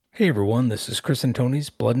Hey everyone, this is Chris and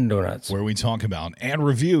Tony's Blood and Donuts. Where we talk about and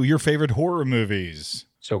review your favorite horror movies.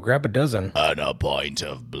 So grab a dozen And a pint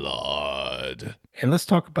of blood. and let's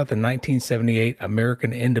talk about the 1978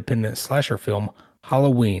 American independent slasher film,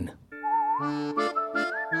 Halloween.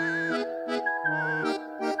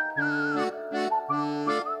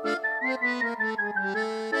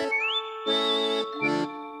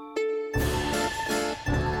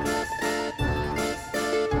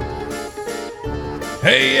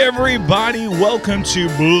 Hey everybody, welcome to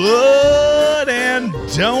Blood and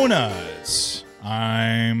Donuts.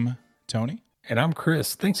 I'm Tony. And I'm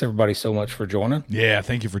Chris. Thanks everybody so much for joining. Yeah,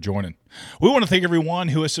 thank you for joining. We want to thank everyone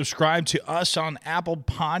who has subscribed to us on Apple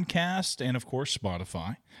Podcast and, of course,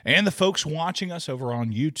 Spotify. And the folks watching us over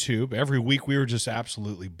on YouTube. Every week we are just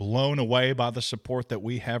absolutely blown away by the support that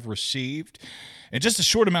we have received in just a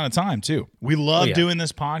short amount of time, too. We love doing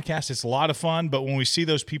this podcast. It's a lot of fun, but when we see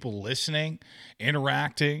those people listening,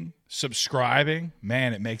 interacting, subscribing,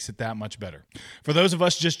 man, it makes it that much better. For those of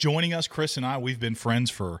us just joining us, Chris and I, we've been friends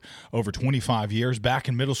for over 25 years. Back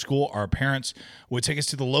in middle school, our parents would take us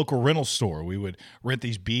to the local rental store. We would rent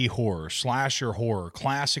these B-horror, slasher horror,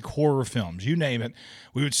 classic horror films, you name it.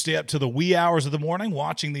 We would stay up to the wee hours of the morning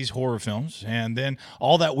watching these horror films, and then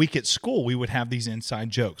all that week at school, we would have these inside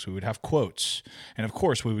jokes. We would have quotes, and of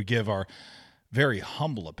course, we would give our very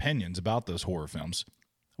humble opinions about those horror films.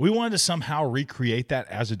 We wanted to somehow recreate that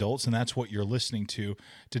as adults, and that's what you're listening to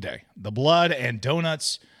today. The Blood and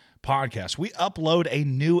Donuts podcast. We upload a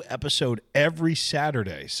new episode every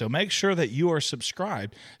Saturday, so make sure that you are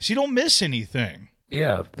subscribed so you don't miss anything.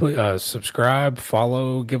 Yeah, please, subscribe,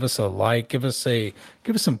 follow, give us a like, give us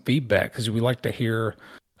some feedback because we like to hear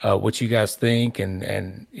what you guys think,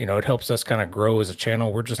 and you know it helps us kind of grow as a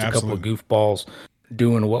channel. We're just a couple of goofballs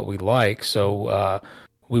doing what we like, so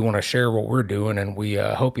we want to share what we're doing, and we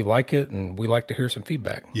hope you like it, and we like to hear some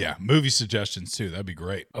feedback. Yeah, movie suggestions too. That'd be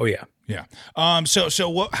great. Oh yeah, yeah. So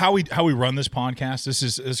how we run this podcast? This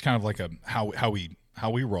is kind of like a how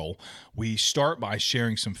we roll. We start by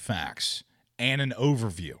sharing some facts and an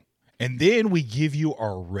overview, and then we give you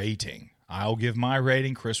our rating. I'll give my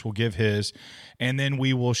rating. Chris will give his, and then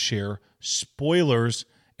we will share spoilers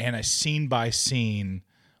and a scene by scene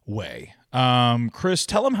way. Chris,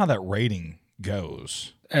 tell them how that rating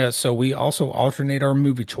goes. So we also alternate our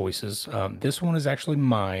movie choices. This one is actually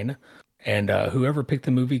mine, and whoever picked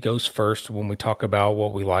the movie goes first when we talk about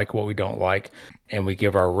what we like, what we don't like, and we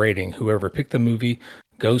give our rating. Whoever picked the movie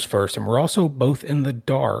goes first, and we're also both in the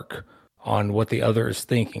dark on what the other is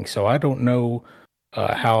thinking. So I don't know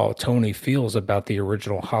how Tony feels about the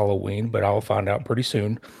original Halloween, but I'll find out pretty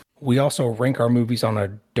soon. We also rank our movies on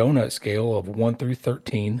a donut scale of 1 through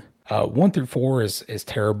 13. 1 through 4 is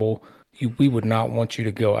terrible. We would not want you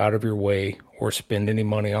to go out of your way or spend any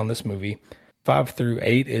money on this movie. 5 through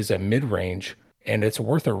 8 is a mid-range, and it's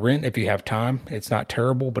worth a rent if you have time. It's not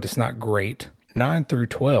terrible, but it's not great. 9 through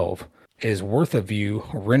 12 is worth a view.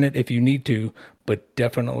 Rent it if you need to, but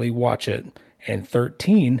definitely watch it. And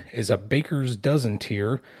 13 is a baker's dozen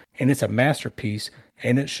tier, and it's a masterpiece,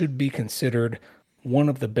 and it should be considered one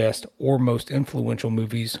of the best or most influential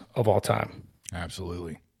movies of all time.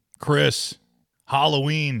 Absolutely. Chris,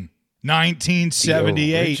 Halloween 1978.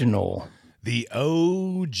 The original. The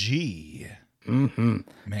OG. Mm-hmm.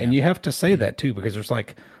 And you have to say that too, because there's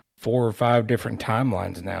like 4 or 5 different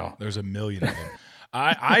timelines now. There's a million of them.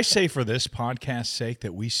 I say for this podcast's sake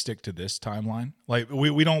that we stick to this timeline. Like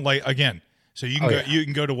we don't like, again, so you can you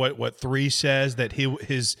can go to what 3 says that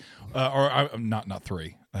his or not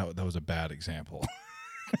 3. That was a bad example.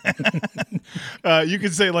 You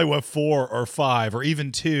could say like what 4 or 5 or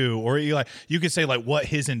even 2, or you could say like what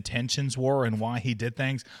his intentions were and why he did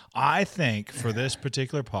things. I think for this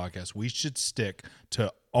particular podcast, we should stick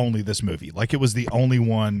to only this movie, like it was the only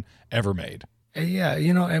one ever made. Yeah,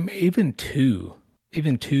 you know, even 2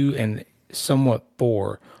 and somewhat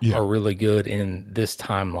 4 are really good in this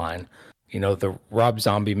timeline. You know, the Rob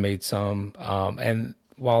Zombie made some, and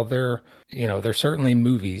while they're certainly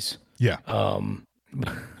movies. Yeah.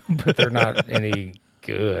 But they're not any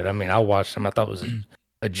good. I mean, I watched them. I thought it was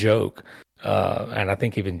a joke. And I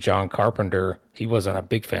think even John Carpenter, he wasn't a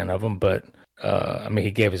big fan of them. But, I mean,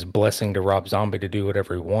 he gave his blessing to Rob Zombie to do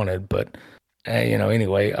whatever he wanted. But,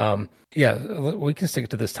 anyway, yeah, we can stick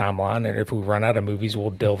to this timeline. And if we run out of movies, we'll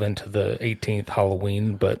delve into the 18th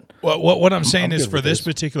Halloween. But what I'm saying is for this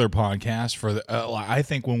particular podcast, I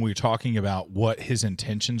think when we're talking about what his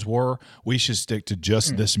intentions were, we should stick to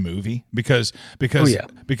just this movie because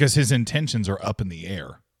his intentions are up in the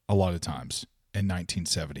air a lot of times in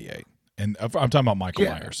 1978. And I'm talking about Michael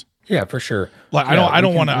Myers. Yeah, for sure. Like Yeah, I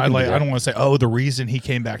don't we want to can do I that. don't want to say, oh, the reason he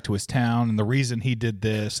came back to his town and the reason he did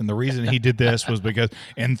this and the reason he did this was because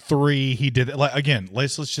in 3 he did it. Like, again,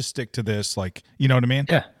 let's just stick to this. Like, you know what I mean?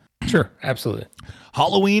 Yeah, sure, absolutely.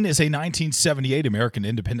 Halloween is a 1978 American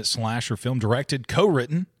independent slasher film directed,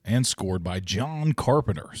 co-written, and scored by John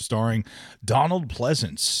Carpenter, starring Donald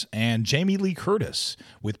Pleasance and Jamie Lee Curtis,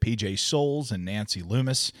 with PJ Soles and Nancy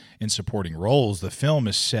Loomis in supporting roles. The film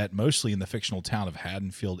is set mostly in the fictional town of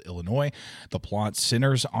Haddonfield, Illinois. The plot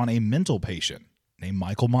centers on a mental patient named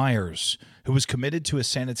Michael Myers, who was committed to a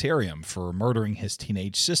sanitarium for murdering his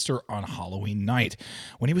teenage sister on Halloween night.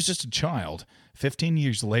 When he was just a child, 15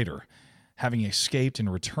 years later, having escaped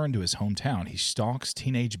and returned to his hometown, he stalks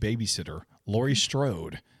teenage babysitter Laurie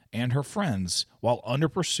Strode and her friends while under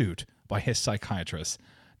pursuit by his psychiatrist,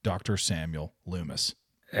 Dr. Samuel Loomis.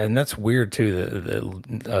 And that's weird too.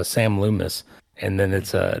 The Sam Loomis, and then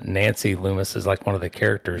it's Nancy Loomis is like one of the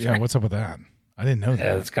characters. Yeah, what's up with that? I didn't know that.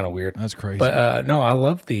 Yeah, that's kind of weird. That's crazy. But no, I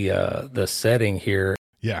love the setting here.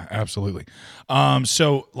 Yeah, absolutely.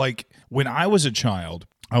 So like when I was a child,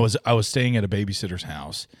 I was staying at a babysitter's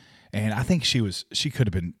house, and I think she could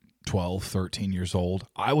have been 12, 13 years old.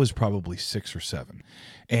 I was probably 6 or 7.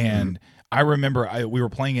 And I remember we were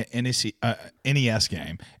playing an NES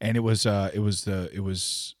game, and it was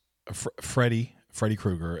Freddy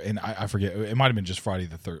Krueger, and I forget, it might have been just Friday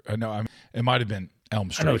the 3rd. No, it might have been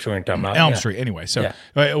Elm Street. I know what you're talking about. Elm Yeah. Street. Anyway, so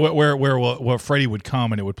Yeah. where Freddy would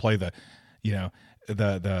come and it would play the, you know,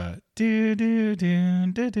 the do do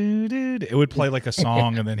do do do do. It would play like a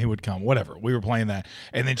song, and then he would come. Whatever. We were playing that,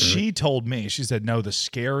 and then she told me, she said, "No, the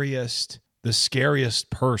scariest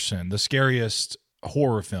person, the scariest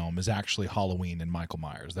horror film is actually Halloween and Michael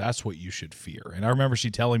Myers. That's what you should fear." And I remember she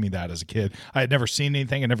telling me that as a kid. I had never seen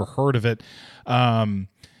anything. I never heard of it. And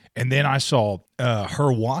then I saw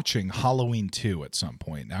her watching Halloween 2 at some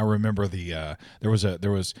point. And I remember there was,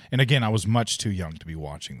 and again, I was much too young to be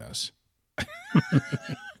watching this.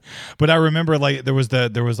 But I remember like there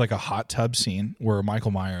was like a hot tub scene where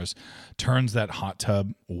Michael Myers turns that hot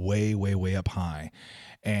tub way, way, way up high,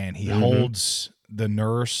 and he holds the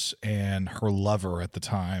nurse and her lover at the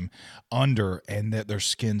time under, and that their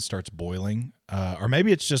skin starts boiling. Or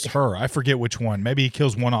maybe it's just her. I forget which one. Maybe he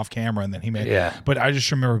kills one off camera and then he made. Yeah. But I just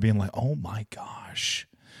remember being like, oh my gosh.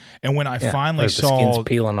 And when I finally like the saw, skin's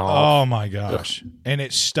peeling off. oh my gosh, and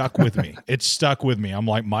it stuck with me. It stuck with me. I'm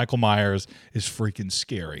like, Michael Myers is freaking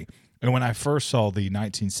scary. And when I first saw the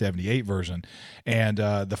 1978 version, and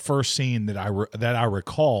the first scene that I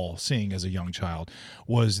recall seeing as a young child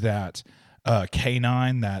was that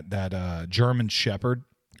canine, that German Shepherd,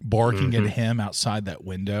 barking at him outside that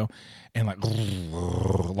window, and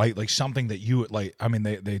like something that you would like. I mean,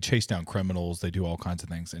 they chase down criminals, they do all kinds of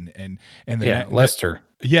things, and then Lester.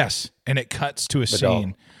 Yes, and it cuts to a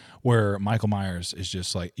scene where Michael Myers is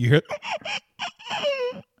just like, you hear,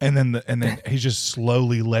 and then he's just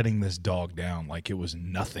slowly letting this dog down like it was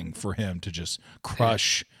nothing for him to just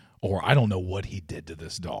crush. Or I don't know what he did to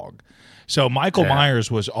this dog. So Michael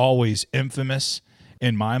Myers was always infamous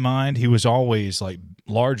in my mind. He was always like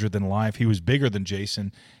larger than life. He was bigger than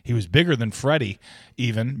Jason. He was bigger than Freddy,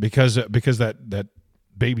 even because that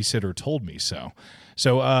babysitter told me so.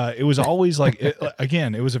 So it was always like,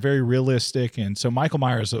 again, it was a very realistic. And so Michael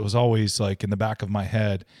Myers, it was always like in the back of my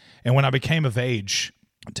head. And when I became of age,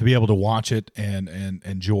 to be able to watch it and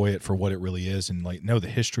enjoy it for what it really is, and like know the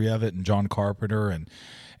history of it, and John Carpenter and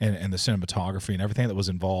the cinematography and everything that was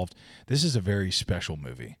involved, this is a very special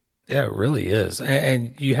movie. Yeah, it really is.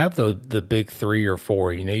 And you have the big 3 or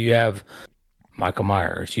 4. You know, you have Michael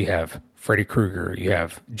Myers, you have Freddy Krueger, you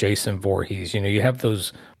have Jason Voorhees. You know, you have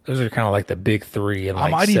those are kind of like the big 3 in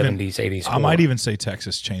like 70s, 80s. I might even say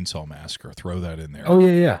Texas Chainsaw Massacre. Throw that in there. Oh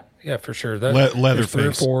yeah, for sure. Leatherface. 3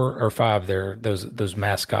 or 4 or 5 there. Those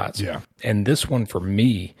mascots. Yeah. And this one for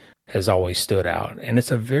me has always stood out, and it's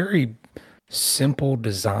a very simple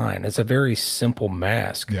design. It's a very simple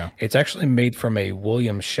mask. Yeah. It's actually made from a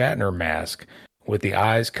William Shatner mask with the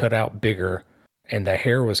eyes cut out bigger, and the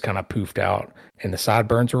hair was kind of poofed out, and the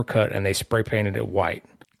sideburns were cut, and they spray painted it white.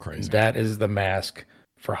 Crazy. That is the mask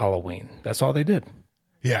for Halloween. That's all they did.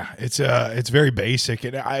 Yeah, it's very basic,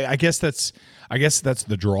 and I guess that's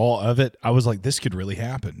the draw of it. I was like, this could really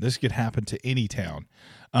happen. This could happen to any town.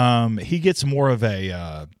 He gets more of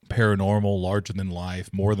a paranormal, larger than life,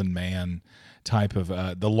 more than man type of.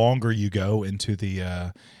 The longer you go into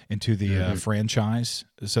the franchise,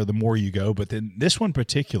 so the more you go. But then this one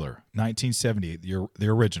particular, 1978, the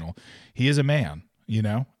original, he is a man.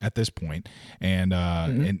 at this point. And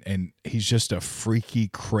Mhm. and he's just a freaky,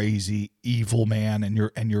 crazy, evil man, and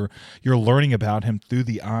you're learning about him through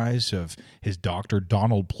the eyes of his doctor,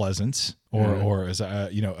 Donald Pleasance, Mhm. or as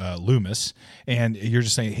Loomis, and you're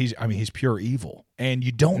just saying he's pure evil, and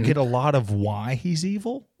you don't Mhm. get a lot of why he's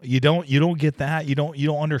evil. You don't get that. You don't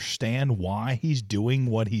understand why he's doing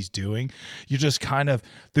what he's doing. You just kind of,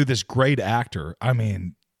 through this great actor. I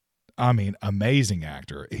mean, amazing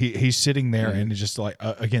actor. He's sitting there Mhm. and it's just like,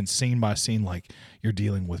 again, scene by scene, like you're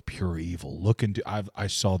dealing with pure evil. Look into, I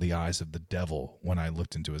saw the eyes of the devil when I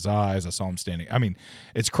looked into his eyes. I saw him standing. I mean,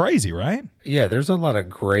 it's crazy, right? Yeah, there's a lot of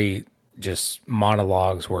great just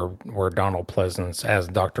monologues where Donald Pleasance as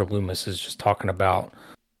Dr. Loomis is just talking about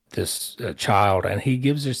this child, and he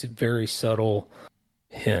gives us very subtle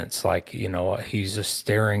hints, like he's just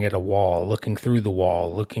staring at a wall, looking through the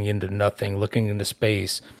wall, looking into nothing, looking into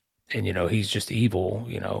space, and he's just evil,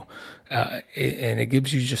 and it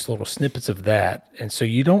gives you just little snippets of that, and so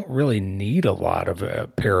you don't really need a lot of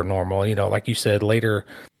paranormal, like you said later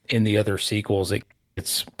in the other sequels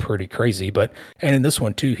it's pretty crazy, but and in this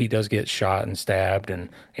one too he does get shot and stabbed, and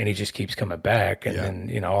he just keeps coming back, and Yeah.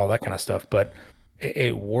 then all that kind of stuff, but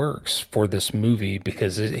it works for this movie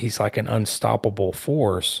because he's like an unstoppable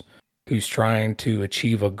force who's trying to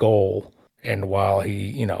achieve a goal. And while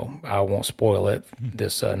I won't spoil it,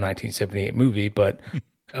 this 1978 movie, but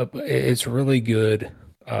it's really good.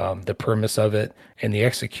 The premise of it and the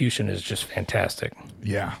execution is just fantastic.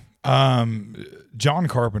 Yeah. John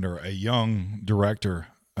Carpenter, a young director,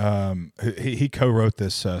 he co-wrote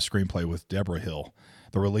this screenplay with Deborah Hill.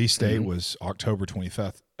 The release date Mhm. was October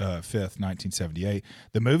 25th, 1978.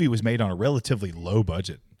 The movie was made on a relatively low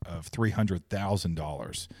budget of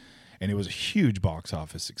 $300,000, and it was a huge box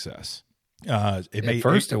office success. It At made it,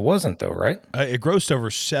 first, it wasn't though, right? it grossed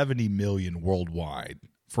over 70 million worldwide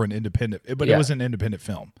for an independent, but it Yeah. was an independent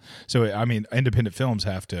film. So I mean, independent films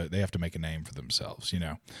have to make a name for themselves,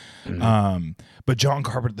 Mhm. but John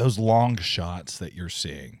Carpenter, those long shots that you're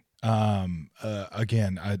seeing,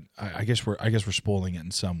 again, I guess we're spoiling it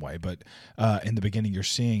in some way, but in the beginning, you're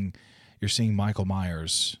seeing Michael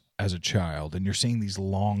Myers as a child, and you're seeing these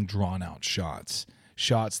long, drawn out shots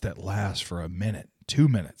that last for a minute, 2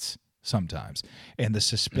 minutes sometimes, and the Mhm.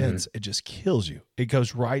 suspense, it just kills you. It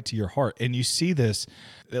goes right to your heart, and you see this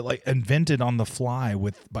like invented on the fly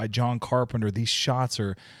by John Carpenter. These shots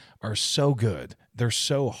are so good. They're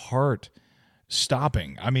so heart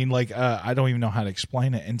stopping. I mean, like, I don't even know how to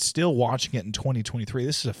explain it. And still watching it in 2023,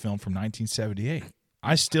 this is a film from 1978.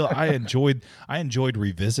 I enjoyed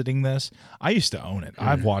revisiting this. I used to own it.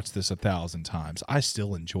 I've Mhm. watched this 1,000 times. I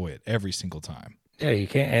still enjoy it every single time. Yeah, you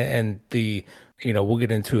can't, and we'll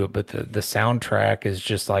get into it, but the soundtrack is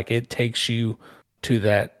just like it takes you to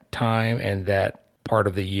that time and that part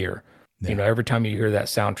of the year. Yeah. Every time you hear that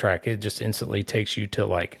soundtrack, it just instantly takes you to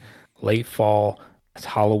like late fall. As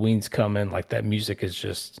Halloween's coming, like that music is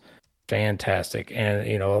just fantastic. And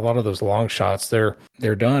a lot of those long shots, they're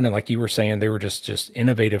done, and like you were saying, they were just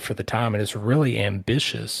innovative for the time, and it's really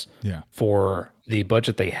ambitious Yeah. for the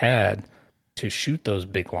budget they had to shoot those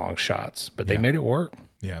big long shots, but they Yeah. made it work.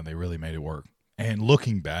 Yeah, they really made it work. And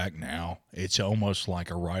looking back now, it's almost like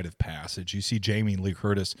a rite of passage. You see Jamie Lee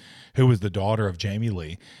Curtis, who was the daughter of Jamie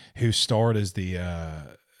Lee, who starred as the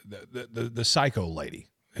psycho lady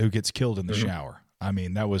who gets killed in the Mhm. shower. I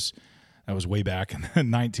mean, that was way back in the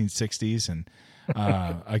 1960s, and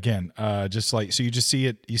again, just like, so you see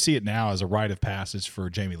it now as a rite of passage for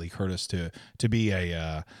Jamie Lee Curtis to be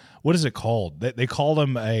a what is it called? They called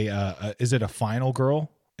him is it a final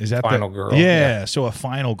girl? Is that Final Girl, yeah. yeah? So a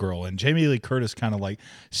final girl, and Jamie Lee Curtis kind of like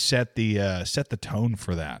set the tone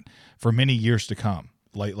for that for many years to come.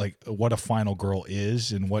 Like what a final girl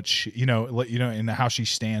is, and what she, and how she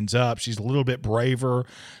stands up. She's a little bit braver.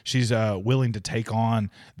 She's willing to take on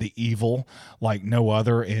the evil like no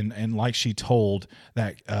other, and like she told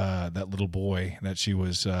that little boy that she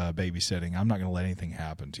was babysitting, I'm not going to let anything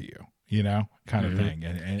happen to you. Kind of Mhm. thing.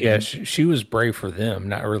 And, Yeah, and she was brave for them,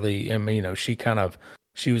 not really. I mean,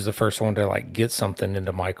 she was the first one to like get something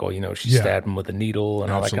into Michael. She yeah, stabbed him with a needle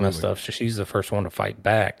and all that kind of absolutely. stuff. So she's the first one to fight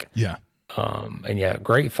back. Yeah. And yeah,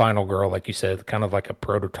 great final girl, like you said, kind of like a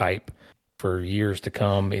prototype for years to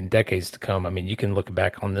come, in decades to come. I mean, you can look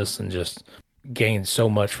back on this and just gain so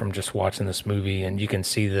much from just watching this movie, and you can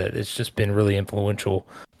see that it's just been really influential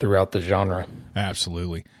throughout the genre.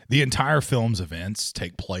 Absolutely. The entire film's events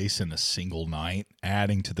take place in a single night,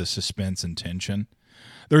 adding to the suspense and tension.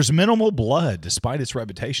 There's minimal blood. Despite its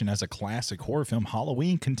reputation as a classic horror film,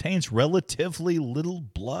 Halloween contains relatively little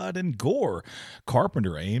blood and gore.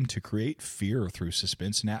 Carpenter aimed to create fear through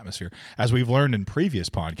suspense and atmosphere. As we've learned in previous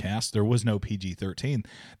podcasts, there was no PG-13.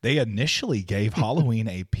 They initially gave Halloween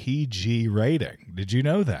a PG rating. Did you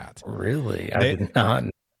know that? Really? I did not.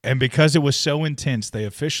 And because it was so intense, they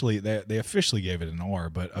officially gave it an R.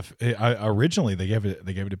 But originally they gave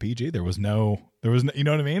it a PG. There was no, you know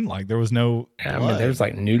what I mean? Like there was no. I mean, there's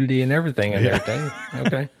like nudity and everything in there.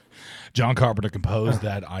 Okay. John Carpenter composed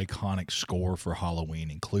that iconic score for Halloween,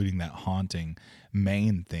 including that haunting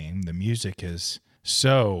main theme. The music is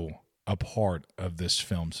so a part of this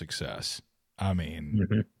film's success. I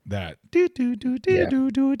mean, that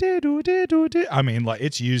I mean, like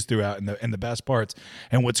it's used throughout in the best parts.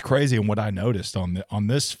 And what's crazy and what I noticed on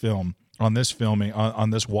this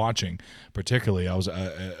watching, particularly, I was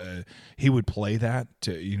he would play that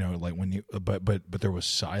to, you know, like when you but there was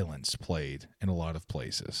silence played in a lot of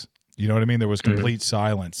places. You know what I mean? There was complete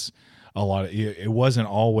silence. It wasn't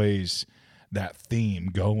always that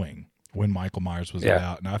theme going when Michael Myers was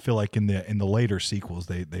out. And I feel like in the later sequels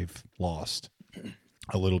they've lost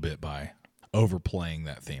a little bit by overplaying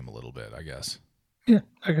that theme a little bit, I guess. Yeah,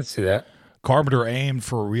 I can see that. Carpenter aimed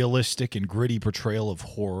for a realistic and gritty portrayal of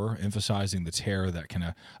horror, emphasizing the terror that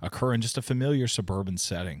can occur in just a familiar suburban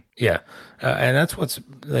setting. Yeah, and that's what's,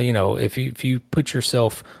 you know, if you put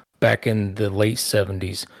yourself back in the late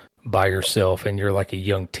 70s by yourself and you're like a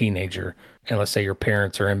young teenager, and let's say your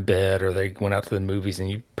parents are in bed or they went out to the movies and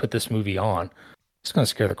you put this movie on, it's going to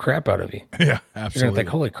scare the crap out of you. Yeah, absolutely. You're going to think,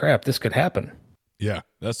 holy crap, this could happen. Yeah,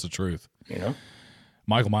 that's the truth. You know?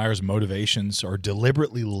 Michael Myers' motivations are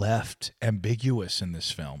deliberately left ambiguous in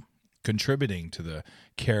this film, contributing to the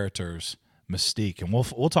character's mystique. And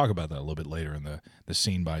we'll talk about that a little bit later in the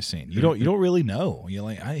scene by scene. You don't really know. You're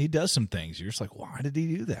like, he does some things. You're just like, why did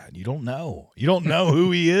he do that? You don't know. You don't know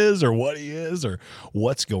who he is or what he is or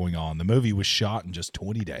what's going on. The movie was shot in just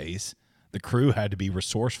 20 days. The crew had to be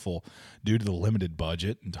resourceful due to the limited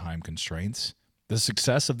budget and time constraints. The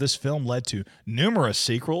success of this film led to numerous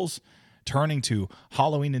sequels, turning to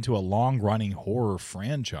Halloween into a long-running horror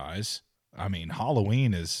franchise. I mean,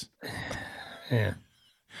 Halloween is... Yeah.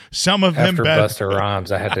 Some of them after better. Buster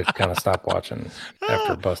Rhymes, I had to kind of stop watching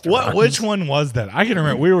after Buster Rhymes. Which one was that? I can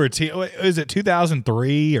remember. We were is it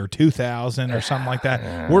 2003 or 2000 or something like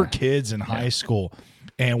that? We're kids in high school,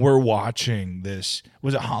 and we're watching this.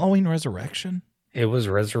 Was it Halloween Resurrection? It was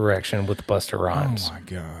Resurrection with Buster Rhymes. Oh my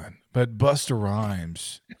God! But Buster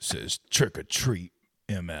Rhymes says "trick or treat,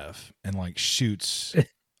 MF," and like shoots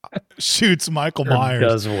Michael Myers,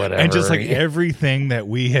 does whatever, and just like everything that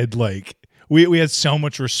we had like. We had so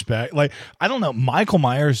much respect. Like, I don't know, Michael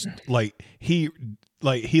Myers, he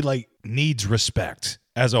needs respect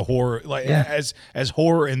as a horror, as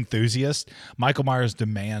horror enthusiast. Michael Myers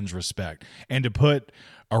demands respect. And to put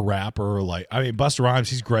a rapper Busta Rhymes,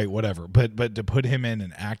 he's great, whatever. But to put him in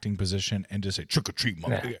an acting position and just say trick or treat,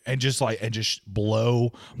 and just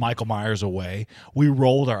blow Michael Myers away, we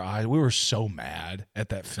rolled our eyes. We were so mad at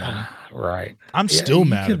that film. Right. I'm still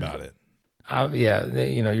mad about it.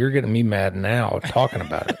 You know, you're getting me mad now talking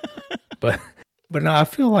about it, but no, I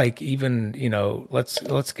feel like even, you know,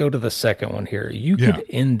 let's go to the second one here. You could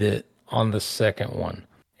end it on the second one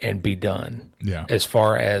and be done. Yeah. As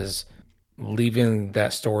far as leaving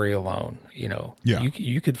that story alone, you know,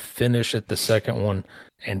 you could finish at the second one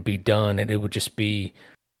and be done, and it would just be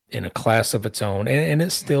in a class of its own. And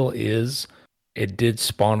it still is. It did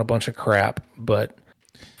spawn a bunch of crap, but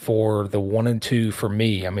for the 1 and 2, for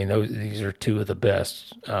me, I mean, these are two of the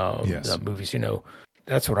best movies. You know,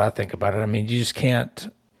 that's what I think about it. I mean, you just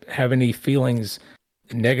can't have any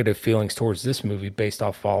negative feelings towards this movie based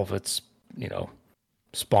off all of its, you know,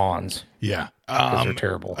 spawns. Yeah, they're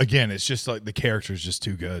terrible. Again, it's just like the character is just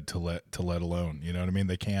too good to let alone. You know what I mean?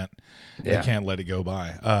 They can't let it go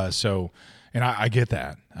by. And I get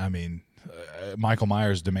that. I mean, Michael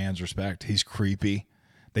Myers demands respect. He's creepy.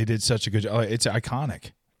 They did such a good job. It's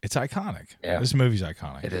iconic. It's iconic. Yeah. This movie's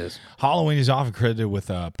iconic. It is. Halloween is often credited with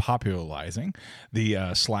popularizing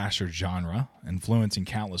the slasher genre, influencing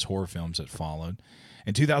countless horror films that followed.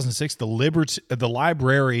 In 2006, the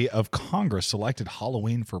Library of Congress selected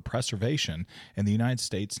Halloween for preservation in the United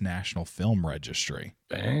States National Film Registry.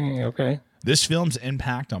 Dang, okay. This film's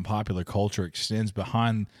impact on popular culture extends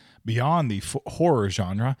beyond the horror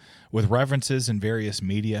genre, with references in various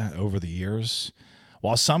media over the years.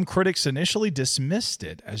 While some critics initially dismissed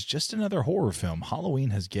it as just another horror film, Halloween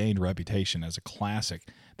has gained reputation as a classic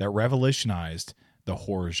that revolutionized the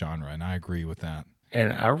horror genre, and I agree with that.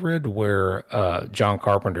 And I read where John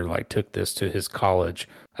Carpenter like took this to his college.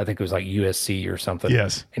 I think it was like USC or something,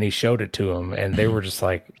 Yes. and he showed it to him, and they were just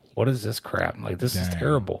like, "What is this crap? Like this is Dang,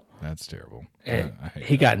 terrible." that's terrible. And I hate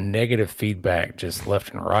he that. got negative feedback just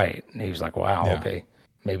left and right. And he was like, "Wow, Yeah. okay,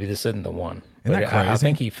 maybe this isn't the one." Isn't But that I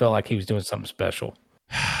think crazy? he felt like he was doing something special.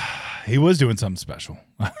 He was doing something special.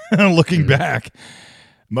 Looking back,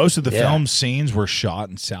 most of the Yeah, film scenes were shot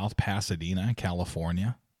in South Pasadena,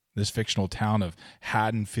 California. This fictional town of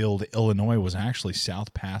Haddonfield, Illinois, was actually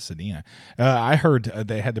South Pasadena. I heard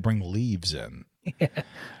they had to bring leaves in.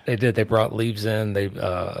 they did. They brought leaves in.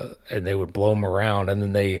 And they would blow them around, and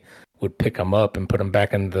then they would pick them up and put them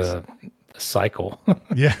back in the cycle.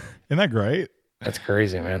 Yeah, isn't that great? That's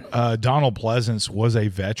crazy, man. Donald Pleasance was a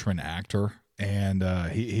veteran actor, and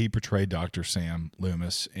he portrayed Dr. Sam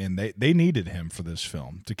Loomis, and they needed him for this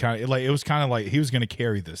film to kind of like, it was kind of like he was going to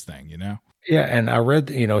carry this thing, you know? Yeah, and I read,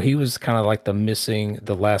 he was kind of like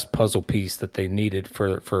the last puzzle piece that they needed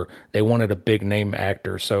for they wanted a big name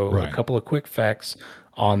actor. So a Right. couple of quick facts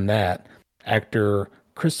on that. Actor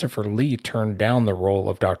Christopher Lee turned down the role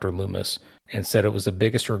of Dr. Loomis and said it was the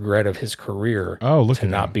biggest regret of his career Oh, look to at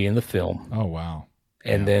not him. be in the film. Oh, wow.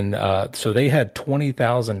 And then so they had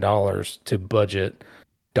 $20,000 to budget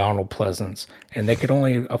Donald Pleasance, and they could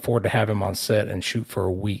only afford to have him on set and shoot for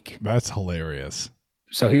a week. That's hilarious.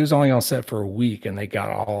 So he was only on set for a week, and they got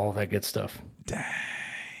all that good stuff. Dang.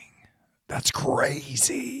 That's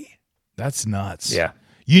crazy. That's nuts. Yeah,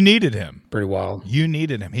 You needed him. pretty wild. You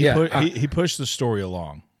needed him. He pushed the story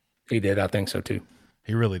along. He did. I think so too.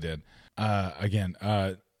 He really did. Again,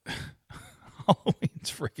 Halloween's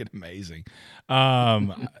freaking amazing. I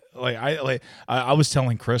was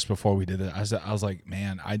telling Chris before we did it. I was like,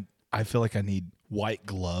 man, I feel like I need white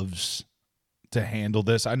gloves to handle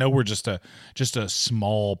this. I know we're just a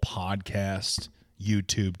small podcast,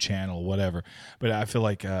 YouTube channel, whatever, but I feel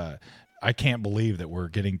like I can't believe that we're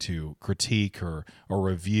getting to critique or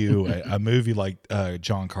review a movie like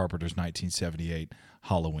John Carpenter's 1978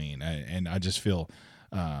 Halloween, and I just feel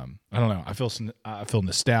I don't know. I feel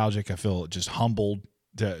nostalgic. I feel just humbled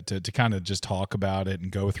to kind of just talk about it and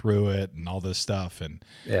go through it and all this stuff.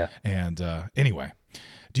 Yeah, And anyway,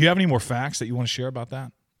 do you have any more facts that you want to share about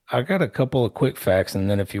that? I got a couple of quick facts, and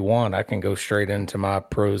then if you want, I can go straight into my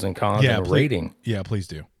pros and cons Yeah, and please. rating. Yeah, please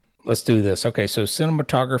do. Let's do this. Okay, so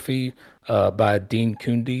cinematography by Dean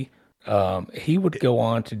Cundey. He would go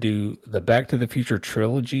on to do the Back to the Future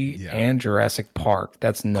trilogy Yeah. and Jurassic Park.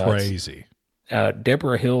 That's nuts. Crazy.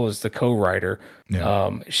 Deborah Hill is the co-writer.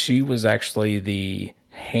 Yeah. She was actually the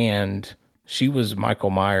hand. She was Michael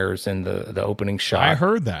Myers in the opening shot. I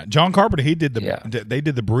heard that. John Carpenter, he did the Yeah. they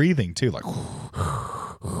did the breathing too,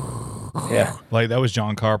 Yeah, like that was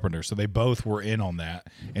John Carpenter. So they both were in on that.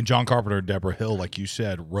 And John Carpenter and Deborah Hill, like you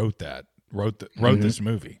said, wrote this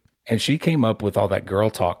movie. and she came up with all that girl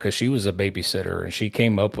talk because she was a babysitter, and she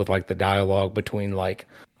came up with like the dialogue between like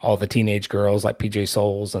all the teenage girls, like PJ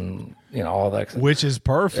Souls, and all that. Which is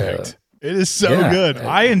perfect. It is so yeah. good.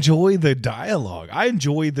 I enjoy the dialogue. I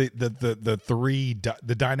enjoy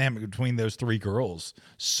the dynamic between those three girls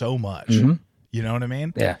so much. You know what I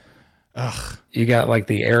mean? Yeah. You got like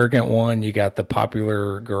the arrogant one, you got the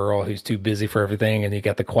popular girl who's too busy for everything, and you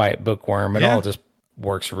got the quiet bookworm. It Yeah. all just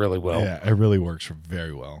works really well. Yeah, it really works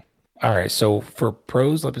very well. All right, so for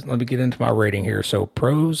pros, let me get into my rating here. So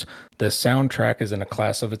pros, the soundtrack is in a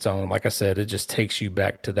class of its own. Like I said, it just takes you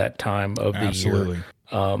back to that time of the Absolutely.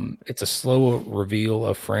 year. It's a slow reveal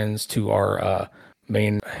of friends to our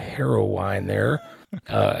main heroine there.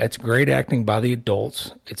 It's great acting by the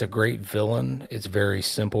adults. It's a great villain. It's very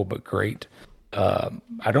simple but great.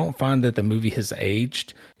 I don't find that the movie has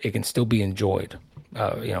aged. It can still be enjoyed.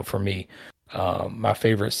 For me, my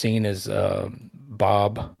favorite scene is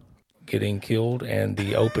Bob getting killed and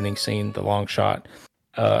the opening scene, the long shot.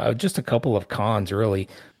 Just a couple of cons, really.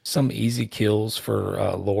 Some easy kills for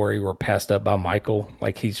Laurie were passed up by Michael,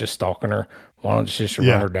 like he's just stalking her. Why don't you just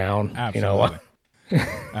run her down? Absolutely.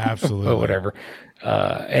 Absolutely. But whatever.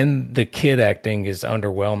 And the kid acting is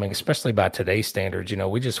underwhelming, especially by today's standards.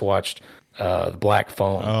 We just watched The Black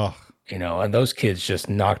Phone. Oh. And those kids just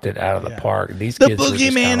knocked it out of the park. These The kids were just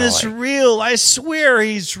boogeyman kinda is like, real. I swear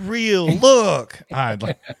he's real. Look.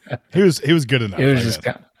 He was good enough. it was I just,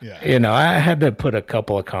 guess. I had to put a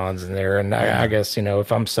couple of cons in there, and I guess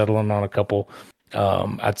if I'm settling on a couple,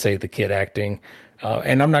 I'd say the kid acting,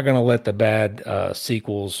 and I'm not going to let the bad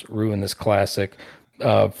sequels ruin this classic.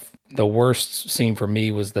 The worst scene for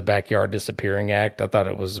me was the backyard disappearing act. I thought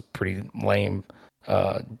it was a pretty lame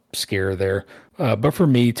scare there, but for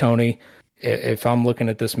me, Tony, If I'm looking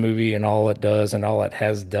at this movie and all it does and all it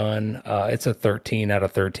has done, it's a 13 out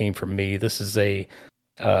of 13 for me. This is a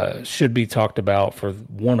should be talked about for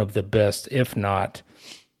one of the best, if not,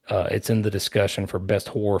 it's in the discussion for best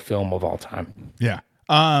horror film of all time. Yeah.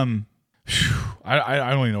 I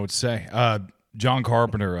don't even know what to say. John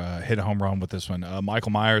Carpenter hit a home run with this one.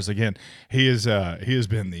 Michael Myers again. He has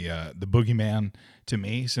been the boogeyman to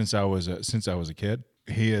me since I was a kid.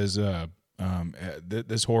 He is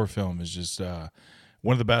this horror film is just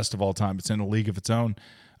one of the best of all time. It's in a league of its own.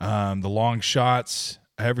 The long shots,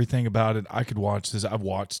 everything about it. I could watch this. I've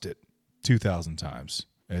watched it 2,000 times.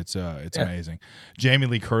 It's amazing. Jamie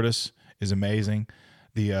Lee Curtis is amazing.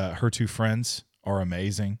 Her two friends are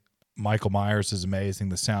amazing. Michael Myers is amazing.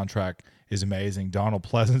 The soundtrack is amazing. Donald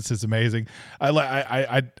Pleasance is amazing.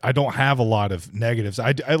 I don't have a lot of negatives.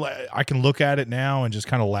 I can look at it now and just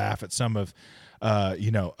kind of laugh at some of,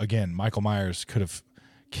 again, Michael Myers could have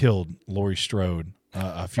killed Laurie Strode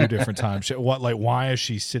a few different times. Why is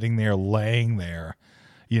she sitting there, laying there?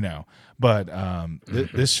 But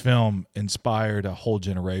this film inspired a whole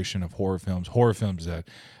generation of horror films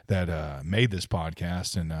that made this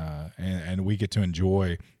podcast, and we get to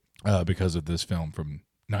enjoy because of this film from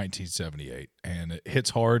 1978. And it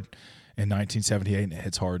hits hard in 1978, and it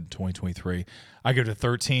hits hard in 2023. I give it a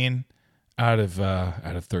 13 out of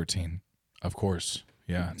 13. Of course,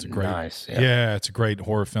 yeah, it's a great, nice. Yeah, it's a great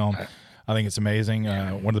horror film. I think it's amazing.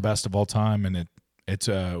 One of the best of all time, and it's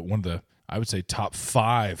one of the, I would say, top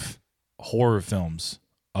 5 horror films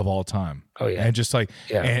of all time. Oh yeah, and just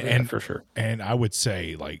and for sure. And I would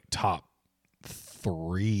say top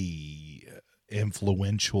 3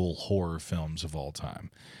 influential horror films of all time.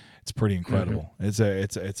 It's pretty incredible.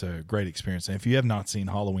 Mm-hmm. It's a great experience. And if you have not seen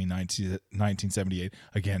Halloween 1978,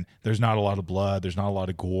 again, there's not a lot of blood, there's not a lot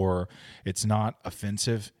of gore. It's not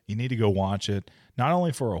offensive. You need to go watch it, not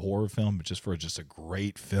only for a horror film, but just for a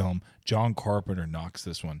great film. John Carpenter knocks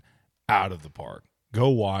this one out of the park. Go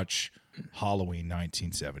watch Halloween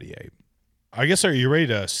 1978. I guess, are you ready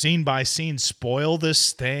to scene by scene spoil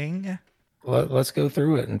this thing? Let's go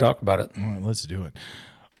through it and talk about it. All right, let's do it.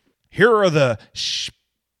 Here are the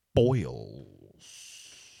spoils.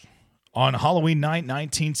 On Halloween night,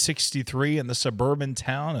 1963, in the suburban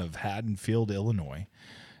town of Haddonfield, Illinois,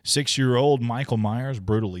 6-year-old Michael Myers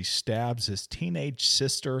brutally stabs his teenage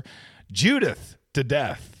sister, Judith, to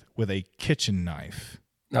death with a kitchen knife.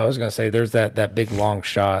 I was going to say, there's that big long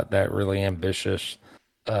shot, that really ambitious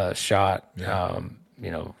shot. Yeah.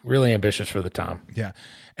 Really ambitious for the time. Yeah,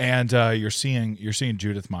 and you're seeing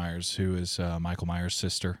Judith Myers, who is Michael Myers'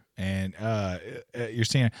 sister, and you're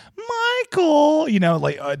seeing Michael.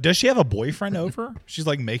 Does she have a boyfriend over? She's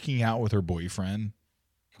like making out with her boyfriend.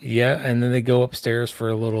 Yeah, and then they go upstairs for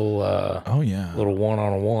a little. Little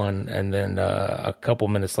one-on-one, and then a couple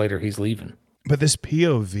minutes later, he's leaving. But this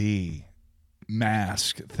POV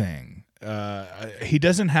mask thing, he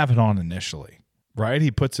doesn't have it on initially, right? He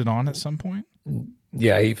puts it on at some point.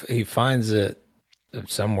 Yeah, he finds it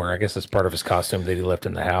somewhere. I guess it's part of his costume that he left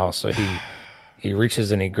in the house. So he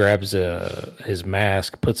reaches and he grabs his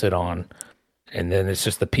mask, puts it on, and then it's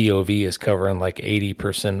just the POV is covering like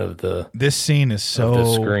 80% of the. This scene is so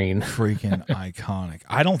the screen. Freaking iconic.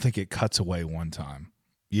 I don't think it cuts away one time.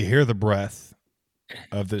 You hear the breath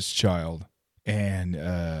of this child. And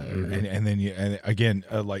and then you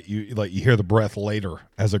hear the breath later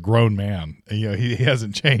as a grown man. He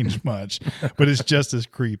hasn't changed much, but it's just as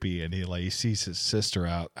creepy. And he sees his sister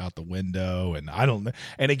out the window, and I don't know.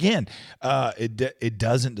 And again, it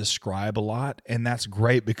doesn't describe a lot, and that's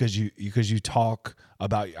great because you talk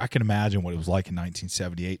about. I can imagine what it was like in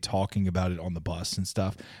 1978, talking about it on the bus and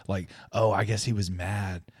stuff. Like, oh, I guess he was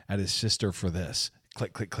mad at his sister for this.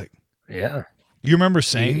 Click, click, click. Yeah. You remember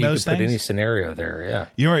saying those things? Put any scenario there, yeah.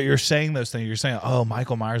 You're saying those things. You're saying, oh,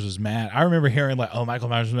 Michael Myers was mad. I remember hearing Michael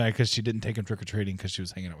Myers was mad because she didn't take him trick-or-treating because she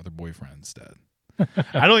was hanging out with her boyfriend instead.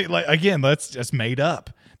 I don't again, that's made up.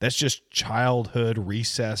 That's just childhood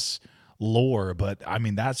recess lore. But I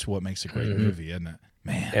mean, that's what makes a great movie, isn't it?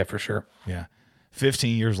 Man. Yeah, for sure. Yeah.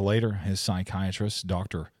 15 years later, his psychiatrist,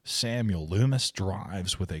 Dr. Samuel Loomis,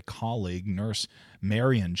 drives with a colleague, nurse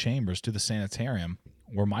Marion Chambers, to the sanitarium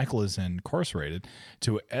where Michael is incarcerated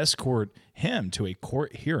to escort him to a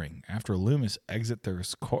court hearing. After Loomis exit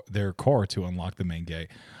their car to unlock the main gate,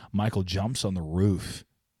 Michael jumps on the roof.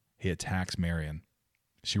 He attacks Marion.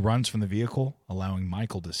 She runs from the vehicle, allowing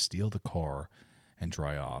Michael to steal the car and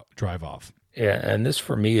drive off. Yeah, and this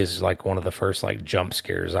for me is like one of the first jump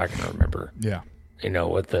scares I can remember. Yeah.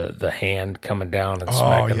 With the hand coming down and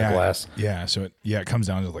smacking the glass. Yeah, so it comes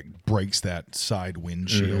down to breaks that side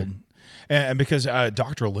windshield. Mm-hmm. And because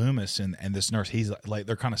Dr. Loomis and this nurse, he's like,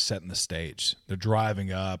 they're kind of setting the stage. They're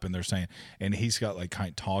driving up and they're saying, and he's got like kind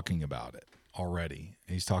of talking about it already.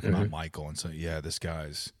 He's talking about Michael. And so, yeah, this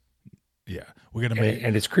guy's, yeah, we're going to make.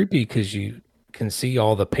 And it's creepy because you can see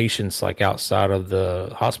all the patients like outside of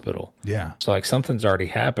the hospital. Yeah. So like something's already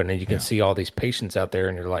happened and you can see all these patients out there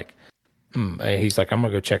and you're like, and he's like, I'm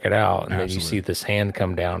going to go check it out. And then you see this hand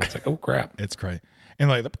come down. It's like, oh crap. It's great. And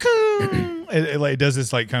like, it like does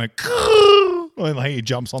this like kind of, and like he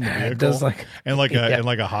jumps on the vehicle. It does like, and like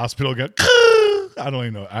a hospital go, I don't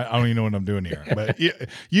even know. I don't even know what I'm doing here, but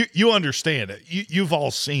you understand it. You've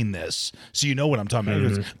all seen this. So you know what I'm talking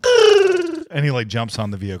about. And he like jumps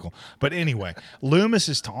on the vehicle. But anyway, Loomis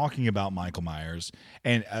is talking about Michael Myers,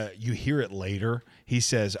 and you hear it later. He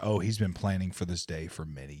says, "Oh, he's been planning for this day for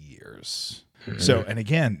many years." So, and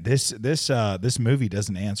again, this movie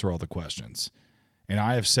doesn't answer all the questions. And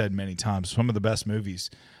I have said many times, some of the best movies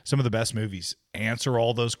answer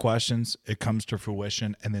all those questions. It comes to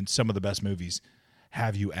fruition, and then some of the best movies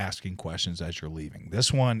have you asking questions as you're leaving.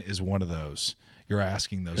 This one is one of those. You're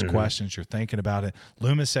asking those questions. You're thinking about it.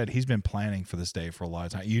 Loomis said he's been planning for this day for a lot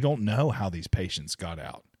of time. You don't know how these patients got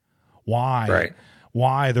out, why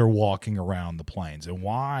they're walking around the plains, and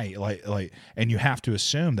why, and you have to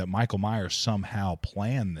assume that Michael Myers somehow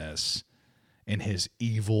planned this in his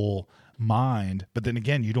evil mind. But then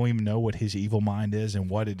again, you don't even know what his evil mind is and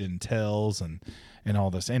what it entails and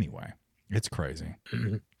all this. Anyway, it's crazy.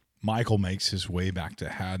 Michael makes his way back to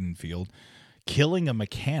Haddonfield, killing a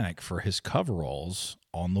mechanic for his coveralls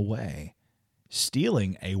on the way,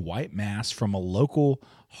 stealing a white mask from a local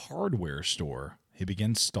hardware store. He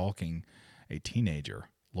begins stalking a teenager,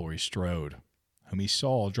 Laurie Strode, whom he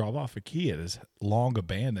saw drop off a key at his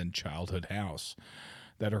long-abandoned childhood house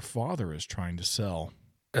that her father is trying to sell.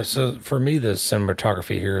 So for me, the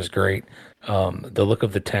cinematography here is great. The look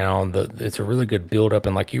of the town, it's a really good build-up,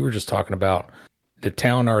 and like you were just talking about, the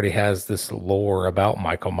town already has this lore about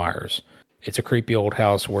Michael Myers. It's a creepy old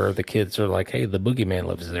house where the kids are like, hey, the boogeyman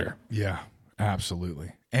lives there. Yeah,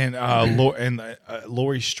 absolutely. And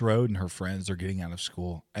Laurie Strode and her friends are getting out of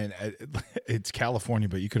school. And it's California,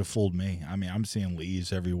 but you could have fooled me. I mean, I'm seeing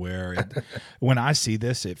leaves everywhere. When I see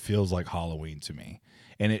this, it feels like Halloween to me.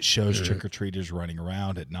 And it shows trick-or-treaters running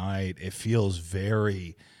around at night. It feels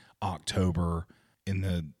very October in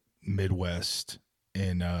the Midwest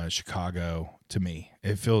in Chicago to me.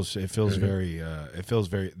 It feels very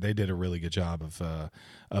they did a really good job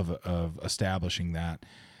of establishing that.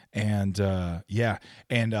 And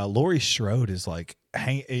Laurie Strode is like,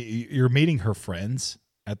 you're meeting her friends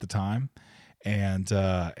at the time, and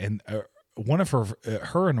one of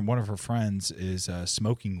her and one of her friends is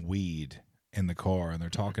smoking weed in the car, and they're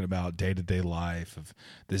talking about day-to-day life of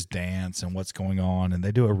this dance and what's going on, and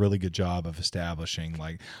they do a really good job of establishing,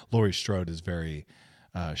 like, Laurie Strode is very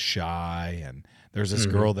shy, and there's this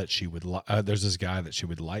girl that she would there's this guy that she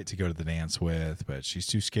would like to go to the dance with, but she's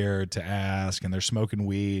too scared to ask, and they're smoking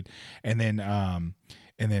weed, and then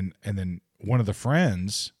one of the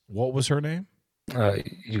friends, what was her name?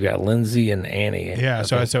 You got Lindsay and Annie. Yeah,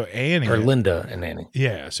 so Annie, or Linda and Annie.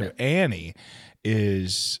 Yeah, so Annie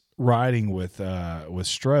is riding with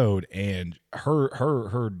Strode, and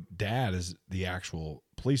her dad is the actual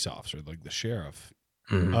police officer, like the sheriff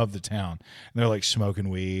of the town. And they're like smoking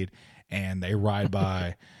weed, and they ride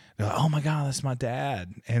by. They're like, "Oh my God, that's my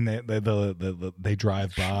dad!" And they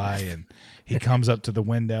drive by, and he comes up to the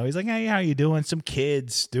window. He's like, "Hey, how you doing? Some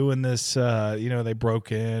kids doing this. They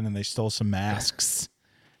broke in and they stole some masks."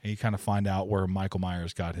 And you kind of find out where Michael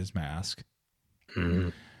Myers got his mask.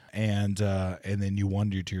 And then you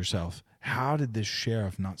wonder to yourself, how did this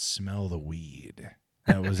sheriff not smell the weed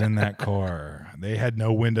that was in that car? They had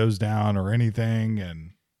no windows down or anything.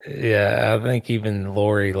 And yeah, I think even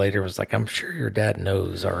Laurie later was like, I'm sure your dad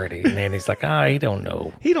knows already. And Annie's like, he don't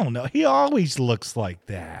know. He don't know. He always looks like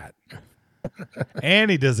that.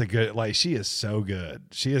 Annie does a good, like, she is so good.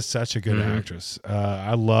 She is such a good actress.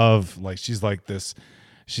 I love, like, she's like this.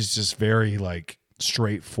 She's just very, like,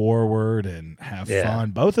 straightforward and have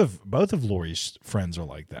fun. Both of Laurie's friends are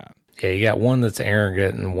like that. Yeah, you got one that's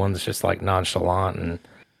arrogant and one that's just like nonchalant and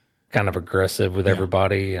kind of aggressive with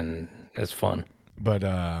everybody, and it's fun. But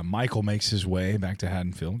Michael makes his way back to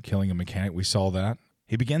Haddonfield, killing a mechanic. We saw that.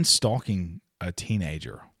 He begins stalking a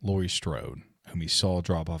teenager, Laurie Strode, whom he saw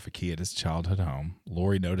drop off a key at his childhood home.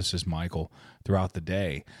 Laurie notices Michael throughout the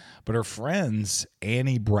day, but her friends,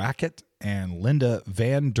 Annie Brackett and Linda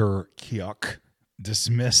Van der Kuyk,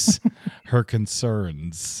 dismiss her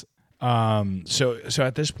concerns. So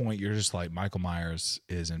at this point, you're just like, Michael Myers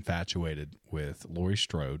is infatuated with Laurie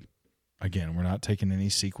Strode, Again, we're not taking any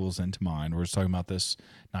sequels into mind. We're just talking about this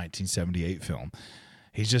 1978 film.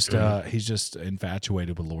 He's just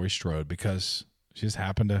infatuated with Laurie Strode because she just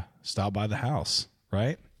happened to stop by the house,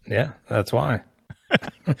 right? Yeah, that's why.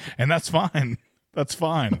 And that's fine. That's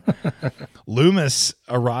fine. Loomis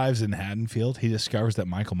arrives in Haddonfield. He discovers that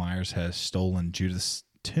Michael Myers has stolen Judith's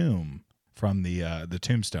tomb from the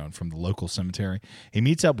tombstone from the local cemetery. He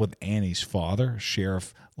meets up with Annie's father,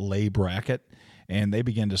 Sheriff Leigh Brackett, and they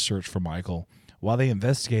begin to search for Michael. While they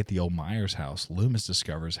investigate the old Myers house, Loomis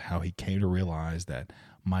discovers how he came to realize that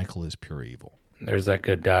Michael is pure evil. There's that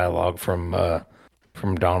good dialogue from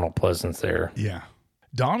Donald Pleasance there. Yeah.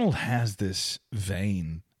 Donald has this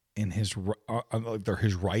vein in his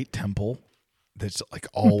right temple that's like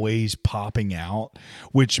always popping out,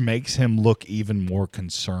 which makes him look even more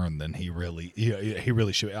concerned than he really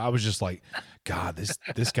should. I was just like, God,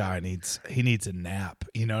 this guy needs a nap.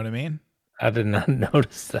 You know what I mean? I did not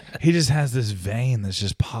notice that. He just has this vein that's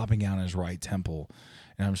just popping out in his right temple.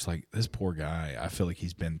 And I'm just like, this poor guy, I feel like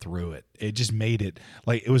he's been through it. It just made it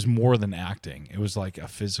like it was more than acting. It was like a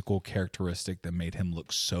physical characteristic that made him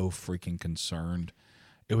look so freaking concerned.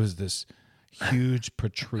 It was this huge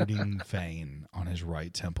protruding vein on his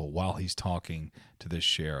right temple while he's talking to this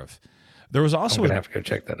sheriff. There was also I'm gonna have to go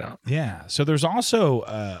check that out. Yeah. So there's also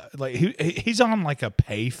like he's on like a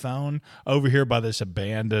payphone over here by this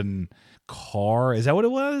abandoned car. Is that what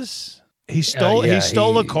it was? He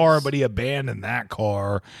stole a car, but he abandoned that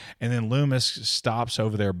car, and then Loomis stops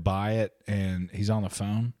over there by it, and he's on the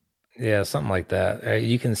phone. Yeah, something like that.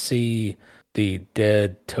 You can see the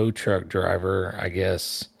dead tow truck driver, I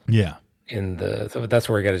guess. Yeah. So that's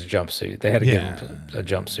where he got his jumpsuit. They had to give him a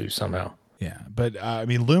jumpsuit somehow. Yeah, but I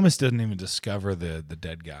mean, Loomis doesn't even discover the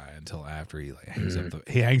dead guy until after he like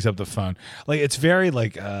hangs up the phone. Like it's very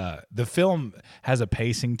like the film has a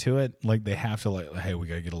pacing to it. Like they have to like, hey, we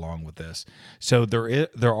gotta get along with this. So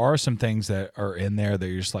there are some things that are in there that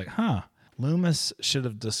you're just like, huh. Loomis should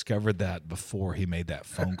have discovered that before he made that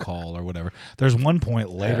phone call or whatever. There's one point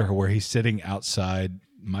later where he's sitting outside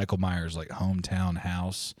Michael Myers' like hometown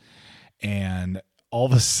house, and all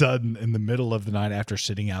of a sudden, in the middle of the night, after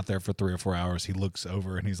sitting out there for 3 or 4 hours, he looks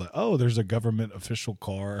over and he's like, "Oh, there's a government official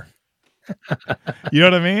car." You know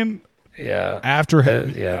what I mean? Yeah.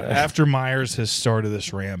 After Myers has started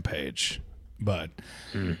this rampage, but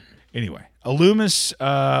anyway, Loomis.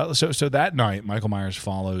 So that night, Michael Myers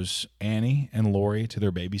follows Annie and Laurie to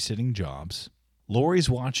their babysitting jobs. Laurie's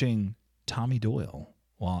watching Tommy Doyle,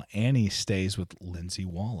 while Annie stays with Lindsay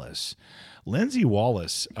Wallace. Lindsay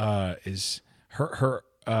Wallace is.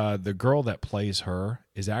 The girl that plays her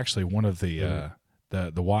is actually one of the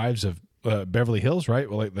wives of Beverly Hills, right?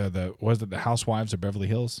 Well, like the housewives of Beverly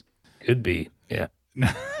Hills? Could be, yeah.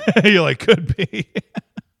 You're like, could be.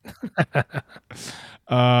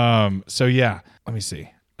 So yeah, let me see.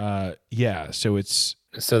 So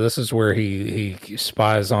this is where he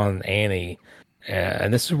spies on Annie,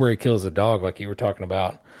 and this is where he kills the dog, like you were talking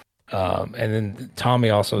about. And then Tommy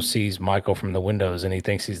also sees Michael from the windows, and he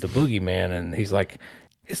thinks he's the boogeyman, and he's like,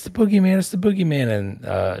 "It's the boogeyman! It's the boogeyman!"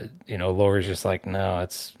 And Laurie's just like, "No,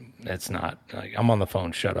 it's not. Like, I'm on the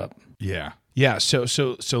phone. Shut up." Yeah.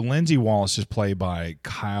 So Lindsay Wallace is played by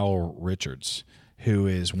Kyle Richards, who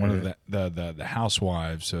is one of the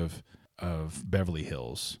housewives of Beverly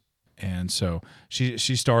Hills, and so she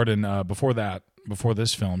starred in before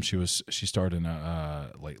this film, she starred in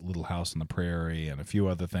like Little House on the Prairie and a few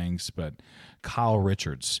other things. But Kyle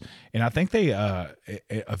Richards, and I think they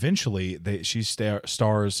eventually she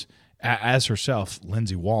stars as herself,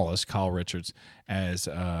 Lindsay Wallace, Kyle Richards, as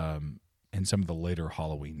in some of the later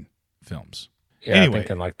Halloween films. Yeah, anyway, I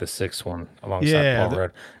think in like the 6th one alongside Paul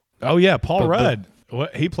Rudd. Oh yeah, Paul Rudd.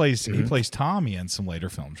 He plays Tommy in some later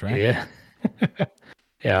films, right? Yeah.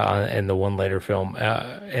 Yeah, in the one later film.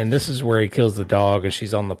 And this is where he kills the dog and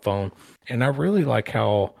she's on the phone. And I really like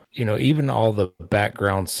how, even all the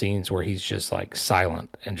background scenes where he's just like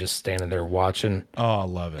silent and just standing there watching. Oh, I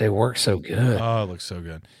love it. They work so good. Oh, it looks so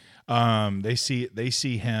good. They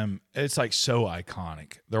see him. It's like so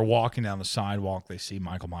iconic. They're walking down the sidewalk. They see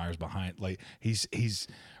Michael Myers behind, like he's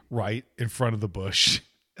right in front of the bush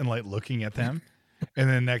and like looking at them. And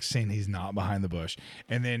then next scene, he's not behind the bush.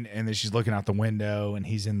 And then she's looking out the window, and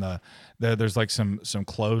he's in there's like some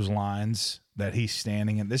clotheslines that he's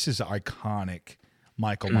standing in. This is iconic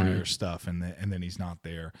Michael Myers stuff, and then he's not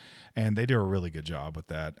there. And they do a really good job with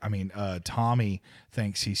that. I mean, Tommy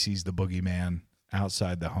thinks he sees the boogeyman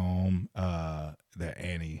outside the home that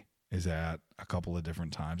Annie is at a couple of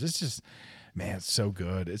different times. It's just, Man, it's so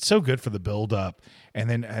good. It's so good for the build up. And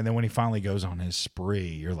then when he finally goes on his spree,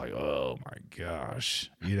 you're like, oh my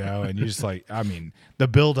gosh. And you just like, I mean, the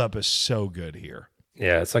build up is so good here.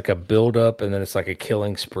 Yeah, it's like a build up, and then it's like a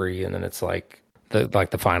killing spree, and then it's like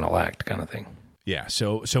the final act kind of thing. Yeah,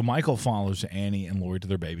 so Michael follows Annie and Laurie to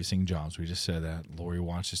their babysitting jobs. We just said that. Laurie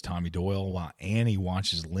watches Tommy Doyle while Annie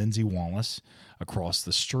watches Lindsay Wallace across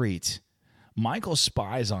the street. Michael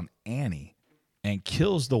spies on Annie and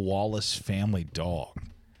kills the Wallace family dog.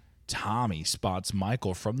 Tommy spots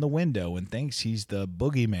Michael from the window and thinks he's the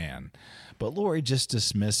boogeyman, but Laurie just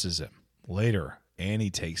dismisses him. Later, Annie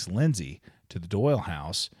takes Lindsay to the Doyle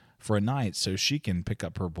house for a night so she can pick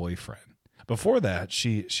up her boyfriend. Before that,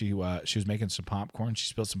 she was making some popcorn. She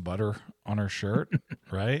spilled some butter on her shirt,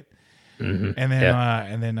 right? Mm-hmm.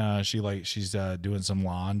 And then she's doing some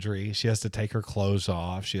laundry. She has to take her clothes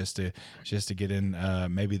off. She has to get in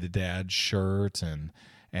maybe the dad's shirt, and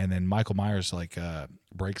then Michael Myers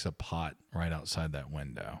breaks a pot right outside that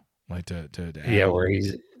window, like to where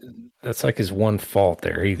that's like his one fault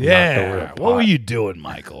there. He knocked over a pot. What were you doing,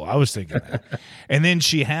 Michael? I was thinking that. And then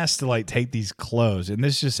she has to take these clothes, and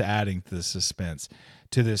this is just adding to the suspense.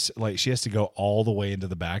 To this, she has to go all the way into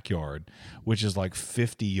the backyard, which is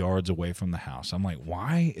 50 yards away from the house. I'm like,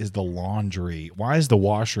 why is the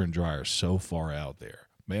washer and dryer so far out there?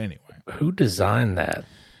 But anyway, who designed that?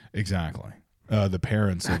 Exactly, the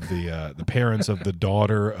parents of the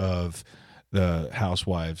daughter of the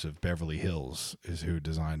Housewives of Beverly Hills is who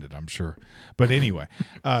designed it, I'm sure. But anyway,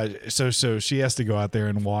 so she has to go out there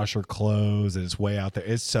and wash her clothes, and it's way out there.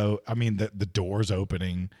 It's the door's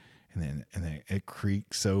opening. And then it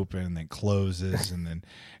creaks open and then closes, and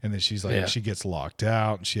then she's like, she gets locked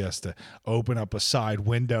out, and she has to open up a side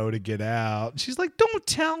window to get out. And she's like, don't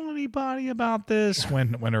tell anybody about this.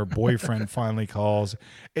 When her boyfriend finally calls,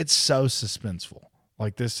 it's so suspenseful.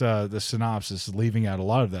 The synopsis is leaving out a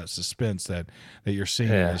lot of that suspense that you're seeing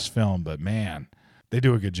in this film. But man, they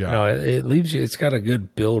do a good job. No, it leaves you. It's got a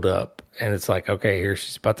good build up, and it's like, okay, here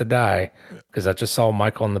she's about to die because I just saw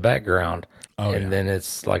Michael in the background. Then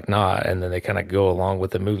it's not, and then they kind of go along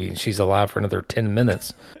with the movie, and she's alive for another 10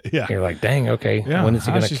 minutes. Yeah, and you're like, dang, okay, when is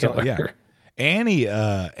he going to kill her? Yeah.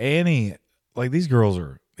 Annie, these girls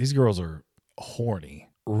are horny,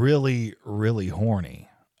 really, really horny.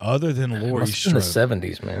 Other than Laurie Strode, in the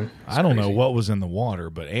 70s, man. I don't know what was in the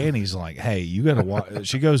water, but Annie's like, hey, you got to watch.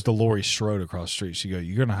 She goes to Laurie Strode across the street. She goes,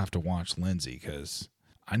 you're gonna have to watch Lindsay because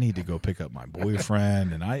I need to go pick up my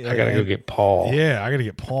boyfriend, and I gotta go get Paul. Yeah, I gotta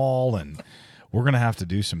get Paul, and we're gonna have to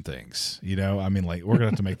do some things. We're gonna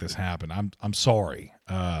have to make this happen. I'm sorry.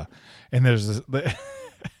 And there's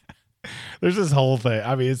this whole thing.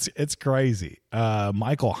 I mean, it's crazy.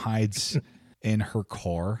 Michael hides in her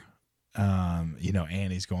car.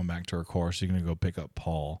 Annie's going back to her car. She's gonna go pick up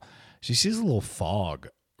Paul. She sees a little fog.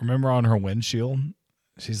 Remember on her windshield?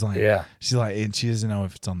 She's like, and she doesn't know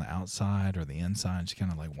if it's on the outside or the inside. She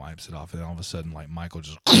kind of wipes it off, and then all of a sudden, Michael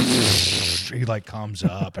just he comes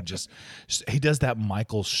up and he does that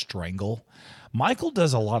Michael strangle. Michael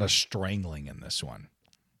does a lot of strangling in this one.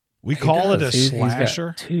 We call it a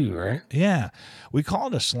slasher. He's got two, right? Yeah, we call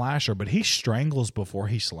it a slasher, but he strangles before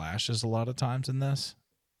he slashes a lot of times in this.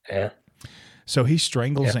 Yeah. So he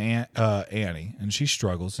strangles Annie, and she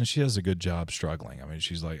struggles, and she does a good job struggling. I mean,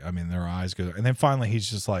 she's their eyes go, and then finally he's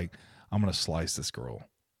just like, I'm going to slice this girl,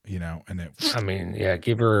 and then.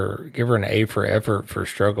 Give her an A for effort for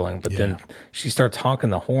struggling, but then she starts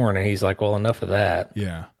honking the horn, and he's like, well, enough of that.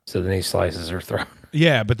 Yeah. So then he slices her throat.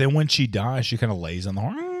 Yeah, but then when she dies, she kind of lays on the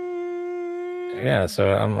horn. Yeah,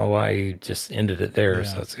 so I don't know why he just ended it there.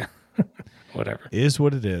 Yeah. So it's whatever. Is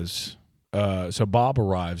what it is. So Bob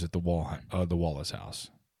arrives at the Wallace house.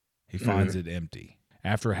 He finds it empty.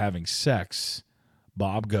 After having sex,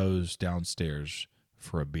 Bob goes downstairs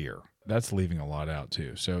for a beer. That's leaving a lot out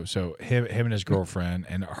too. So him and his girlfriend,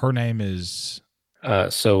 and her name is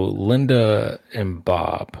so Linda and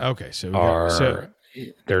Bob. Okay, so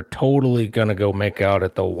they're totally gonna go make out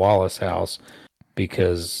at the Wallace house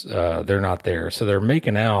because they're not there. So they're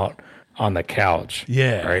making out on the couch.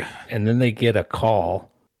 Yeah. Right. And then they get a call.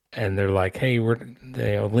 And they're like, "Hey,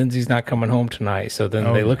 Lindsay's not coming home tonight." So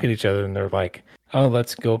then they look at each other and they're like, "Oh,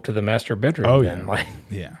 let's go up to the master bedroom."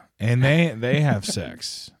 Yeah. And they have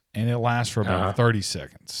sex, and it lasts for about 30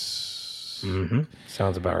 seconds. Mm-hmm.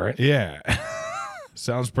 Sounds about right. Yeah,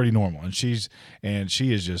 sounds pretty normal. And she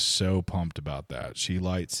is just so pumped about that. She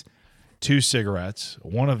lights 2 cigarettes,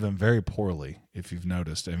 one of them very poorly. If you've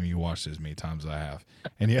noticed, I mean, you watched it as many times as I have,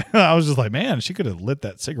 and I was just like, man, she could have lit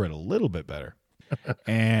that cigarette a little bit better.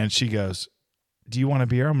 And she goes, do you want a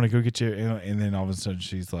beer? I'm going to go get you. And then all of a sudden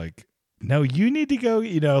she's like, no, you need to go,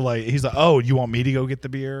 like he's like, oh, you want me to go get the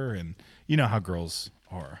beer? And you know how girls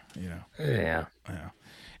are, Yeah. Yeah.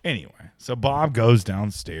 Anyway, so Bob goes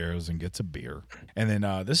downstairs and gets a beer. And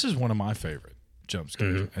then this is one of my favorite jump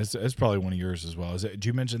scares. It's probably one of yours as well. Did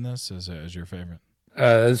you mention this as your favorite?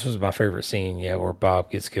 This was my favorite scene, where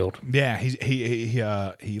Bob gets killed. Yeah,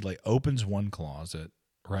 he like opens one closet,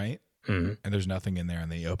 right? Mm-hmm. And there's nothing in there,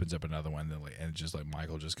 and then he opens up another one, and it's just like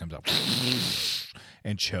Michael just comes up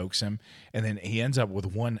and chokes him, and then he ends up with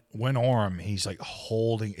one arm. He's like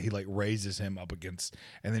he like raises him up against,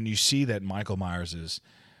 and then you see that Michael Myers is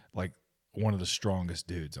like one of the strongest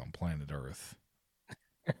dudes on planet Earth.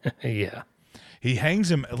 Yeah. He hangs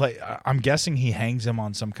him, like I'm guessing he hangs him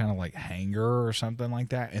on some kind of like hanger or something like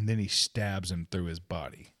that, and then he stabs him through his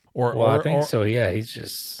body. I think so. Yeah, he's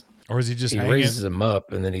just. Or is he just he raises him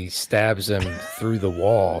up and then he stabs him through the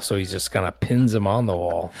wall, so he just kind of pins him on the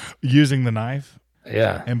wall using the knife?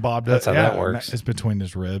 Yeah, and Bob that's how that works. It's between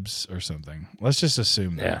his ribs or something. Let's just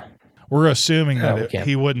assume that. Yeah, we're assuming that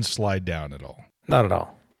he wouldn't slide down at all. Not at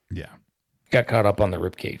all. Yeah, got caught up on the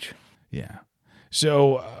rib cage. Yeah.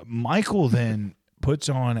 So Michael then puts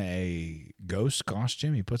on a ghost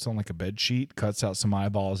costume. He puts on like a bed sheet, cuts out some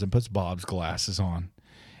eyeballs, and puts Bob's glasses on,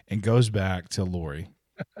 and goes back to Laurie.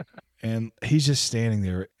 And he's just standing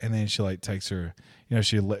there, and then she like takes her,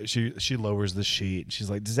 she lowers the sheet, and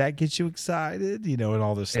she's like, "Does that get you excited?" And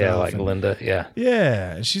all this stuff. Yeah, like Linda. Yeah,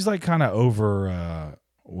 yeah. And she's like kind of over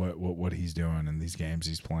what he's doing and these games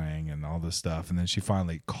he's playing and all this stuff. And then she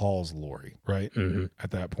finally calls Laurie, right? Mm-hmm.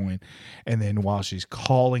 At that point. And then while she's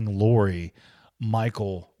calling Laurie,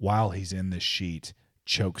 Michael, while he's in this sheet,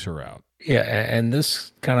 chokes her out. Yeah, and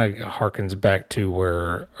this kind of harkens back to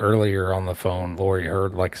where earlier on the phone, Laurie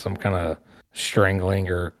heard like some kind of strangling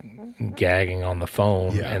or gagging on the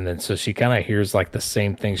phone. Yeah. And then so she kind of hears like the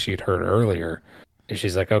same thing she'd heard earlier. And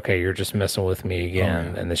she's like, okay, you're just messing with me again.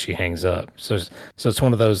 Oh, yeah. And then she hangs up. So it's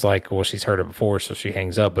one of those like, well, she's heard it before, so she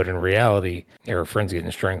hangs up. But in reality, her friend's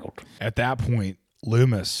getting strangled. At that point,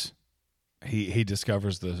 Loomis, he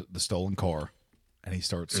discovers the stolen car. And he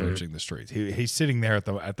starts searching the streets. He's sitting there at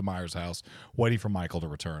the Myers house, waiting for Michael to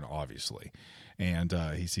return, obviously. And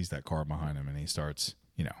he sees that car behind him, and he starts,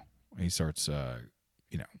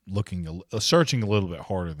 looking, searching a little bit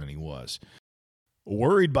harder than he was.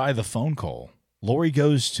 Worried by the phone call, Laurie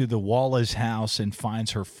goes to the Wallace house and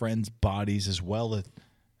finds her friends' bodies as well as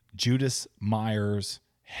Judith Myers'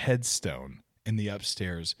 headstone in the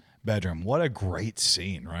upstairs bedroom. What a great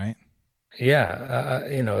scene, right? Yeah,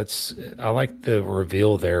 I like the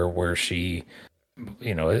reveal there where she,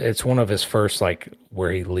 it's one of his first like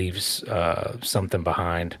where he leaves something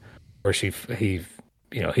behind, where he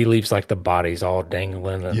leaves like the bodies all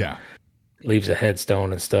dangling and leaves a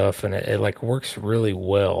headstone and stuff, and it like works really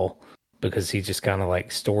well because he just kind of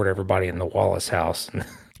like stored everybody in the Wallace house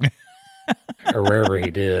or wherever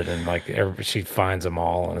he did, and like she finds them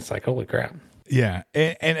all, and it's like holy crap. Yeah,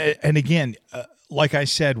 and again. Like I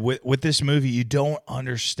said, with this movie, you don't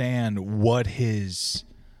understand what his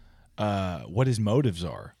motives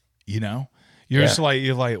are. You're just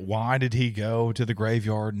like why did he go to the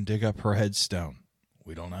graveyard and dig up her headstone?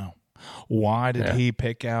 We don't know. Why did he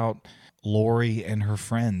pick out Laurie and her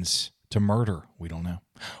friends to murder? We don't know.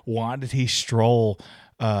 Why did he stroll?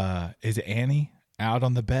 Is it Annie out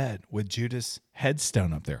on the bed with Judith's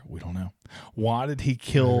headstone up there? We don't know. Why did he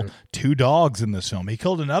kill two dogs in this film? He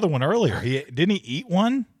killed another one earlier. Didn't he eat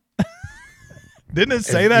one? Didn't it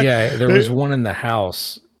say that? Yeah, there was one in the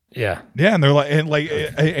house. Yeah, and they're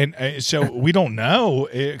and so we don't know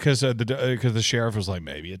because the sheriff was like,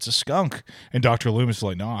 maybe it's a skunk, and Dr. Loomis was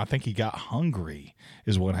like, no, I think he got hungry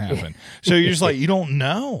is what happened. So you're just like, you don't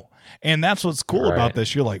know. And that's what's cool about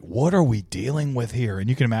this. You're like, what are we dealing with here? And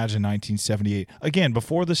you can imagine 1978, again,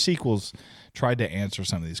 before the sequels tried to answer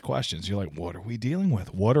some of these questions. You're like, what are we dealing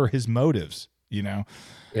with? What are his motives? Yeah,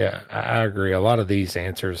 I agree. A lot of these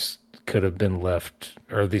answers could have been left,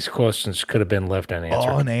 or these questions could have been left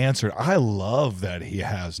unanswered. Unanswered. I love that he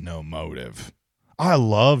has no motive. I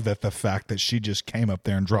love that the fact that she just came up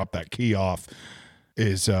there and dropped that key off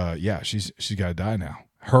is, she's got to die now.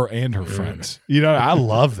 Her and her friends. I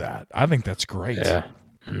love that. I think that's great. Yeah.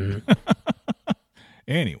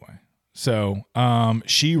 Anyway, so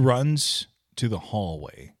she runs to the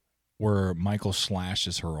hallway where Michael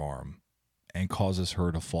slashes her arm and causes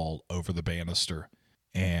her to fall over the banister.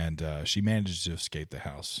 And she manages to escape the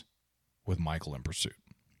house with Michael in pursuit.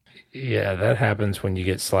 Yeah, that happens when you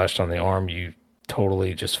get slashed on the arm. You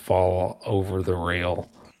totally just fall over the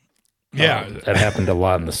rail. Yeah, that happened a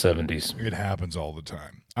lot in the 70s. It happens all the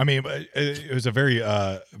time. I mean, it was a very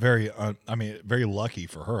lucky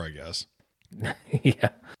for her, I guess. Yeah.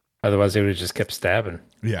 Otherwise, they would have just kept stabbing.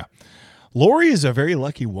 Yeah. Laurie is a very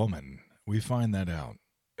lucky woman. We find that out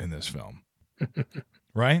in this film.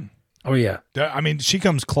 Right? Oh yeah. I mean, she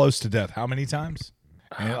comes close to death how many times?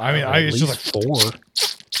 I mean, At it's least just like 4.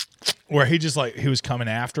 where he was coming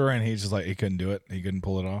after her and he couldn't do it. He couldn't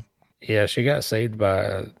pull it off. Yeah, she got saved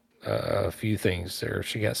by a few things there.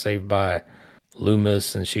 She got saved by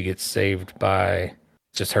Loomis, and she gets saved by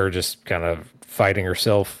just her just kind of fighting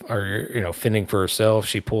herself, or fending for herself.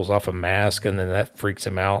 She pulls off a mask, and then that freaks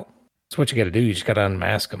him out. That's what you got to do. You just got to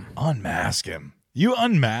unmask him. Unmask him. You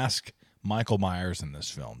unmask Michael Myers in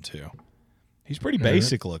this film too. He's pretty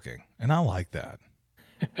basic looking, and I like that.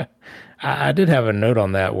 I did have a note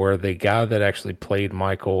on that where the guy that actually played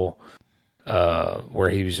Michael, where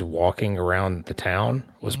he was walking around the town,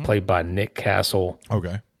 was played by Nick Castle.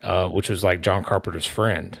 Okay. Which was like John Carpenter's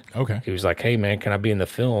friend. Okay. He was like, "Hey man, can I be in the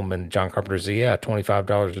film?" And John Carpenter said, "Yeah,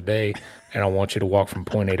 $25 a day, and I want you to walk from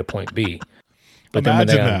point A to point B." But then when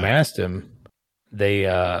they unmasked him,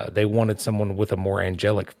 they wanted someone with a more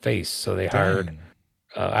angelic face, so they hired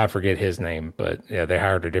I forget his name, but yeah, they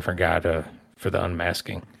hired a different guy for the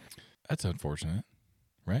unmasking. That's unfortunate,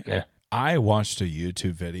 right? Yeah. I watched a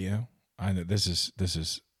YouTube video. I know this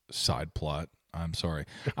is side plot. I'm sorry.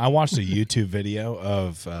 I watched a YouTube video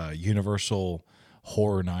of Universal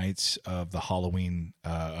Horror Nights of the Halloween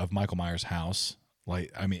of Michael Myers' house.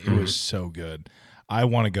 Like, I mean, it was so good. I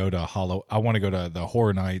want to go to the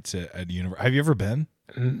Horror Nights at Universal. Have you ever been?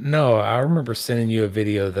 No, I remember sending you a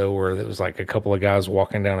video though where it was like a couple of guys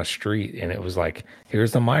walking down a street, and it was like,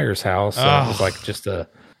 "Here's the Myers house." So it was like just a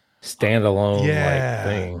standalone like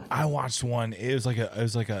thing. I watched one. It was like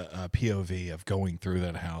a POV of going through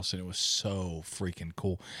that house, and it was so freaking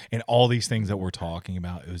cool. And all these things that we're talking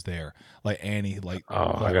about, it was there. Like Annie, like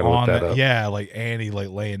I gotta look that up. yeah, like Annie, like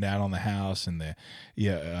laying down on the house, and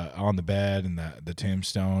on the bed, and the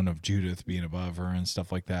tombstone of Judith being above her and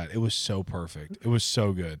stuff like that. It was so perfect. It was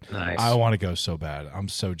so good. Nice. I want to go so bad. I'm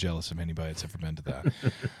so jealous of anybody that's ever been to that.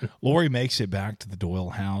 Laurie makes it back to the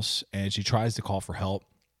Doyle house, and she tries to call for help,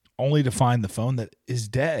 only to find the phone that is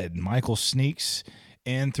dead. Michael sneaks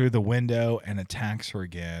in through the window and attacks her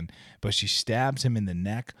again, but she stabs him in the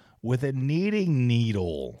neck with a knitting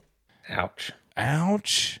needle.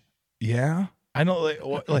 Ouch. Yeah. I know,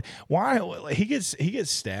 like why he gets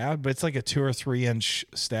stabbed, but it's like a 2 or 3 inch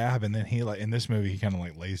stab, and then he, like, in this movie, he kind of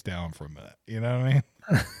like lays down for a minute. You know what I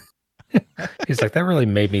mean? He's like, that really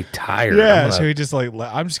made me tired. Yeah, so he just like,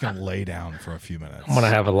 I'm just gonna lay down for a few minutes. I'm gonna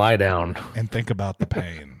have a lie down and think about the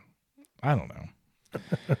pain. I don't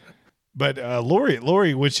know. But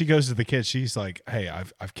Laurie, when she goes to the kid, she's like, "Hey,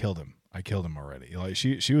 I've killed him. I killed him already." Like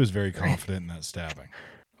she was very confident in that stabbing.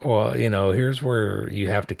 Well, here's where you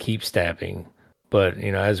have to keep stabbing, but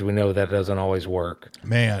as we know, that doesn't always work.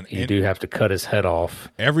 Man, you do have to cut his head off.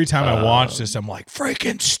 Every time I watch this, I'm like,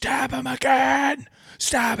 "Freaking stab him again!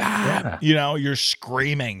 Stab him!" Yeah. You're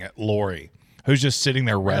screaming at Laurie, who's just sitting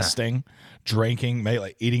there resting, drinking, maybe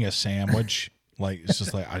like eating a sandwich. Like, it's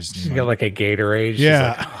just like, I just She's got like a Gatorade.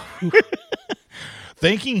 Yeah. Like,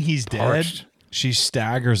 thinking he's parched. dead, she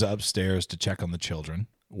staggers upstairs to check on the children,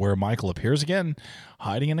 where Michael appears again,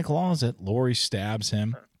 hiding in a closet. Laurie stabs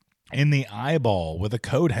him in the eyeball with a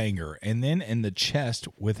coat hanger, and then in the chest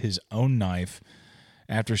with his own knife,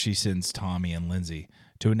 after she sends Tommy and Lindsay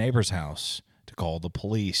to a neighbor's house to call the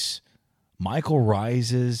police. Michael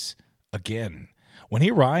rises again. When he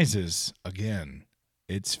rises again,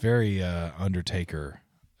 it's very Undertaker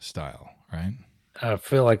style, right? I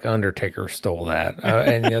feel like Undertaker stole that.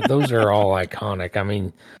 And those are all iconic. I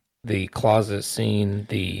mean, the closet scene,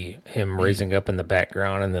 him raising up in the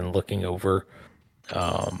background and then looking over,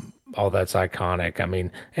 all that's iconic. I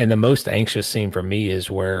mean, and the most anxious scene for me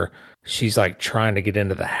is where she's like trying to get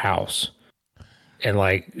into the house. And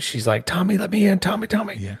like, she's like, "Tommy, let me in. Tommy.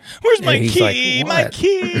 Yeah. Where's my key? Like, my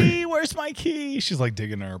key. Where's my key?" She's like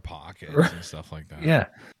digging in her pockets and stuff like that. Yeah.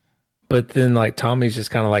 But then like Tommy's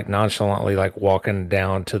just kind of like nonchalantly like walking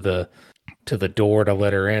down to the door to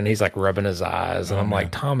let her in. He's like rubbing his eyes. And I'm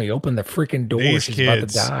like, "Tommy, open the freaking door. She's about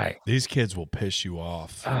to die." These kids will piss you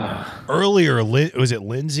off. Earlier, was it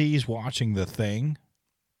Lindsay's watching The Thing?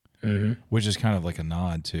 Mm-hmm. Which is kind of like a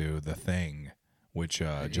nod to The Thing, which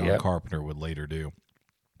John Carpenter would later do.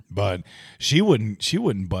 But she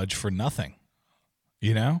wouldn't budge for nothing,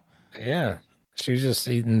 Yeah, she was just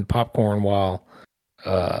eating popcorn while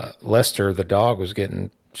Lester, the dog, was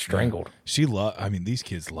getting strangled. Yeah. These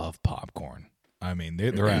kids love popcorn. I mean,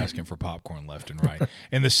 they're asking for popcorn left and right.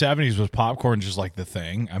 In the 70s, was popcorn just like the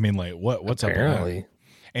thing? I mean, like what's Apparently. up with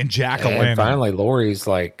that? And jack-o'-lantern. And finally, Laurie's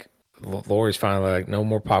finally like, "No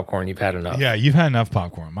more popcorn. You've had enough." Yeah, you've had enough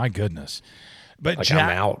popcorn. My goodness. But Like I'm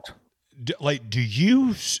out. do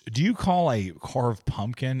you call a carved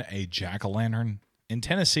pumpkin a jack-o'-lantern? In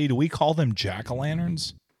Tennessee, do we call them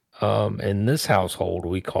jack-o'-lanterns? In this household,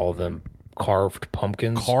 we call them carved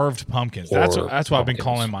pumpkins Carved pumpkins. or That's what I've been pumpkins.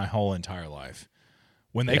 calling my whole entire life.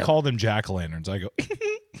 When they Yeah. call them jack-o'-lanterns, I go,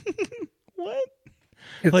 what?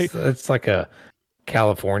 It's like a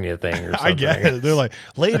California thing or something. I get it. They're like,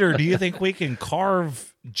 later, do you think we can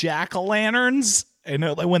carve jack-o'-lanterns? And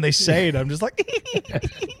like when they say it, I'm just like,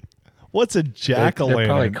 what's a They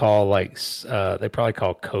jack-o'-lantern? they probably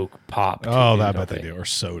call Coke pop. Oh, too, I don't bet they do. Or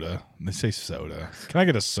soda. They say soda. Can I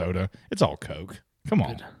get a soda? It's all Coke. Come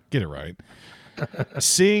on. Get it right.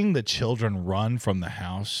 Seeing the children run from the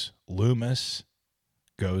house, Loomis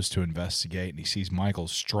goes to investigate and he sees Michael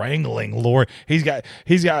strangling Laurie. He's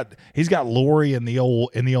got Laurie in the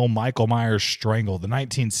old Michael Myers strangle, the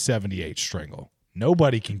 1978 strangle.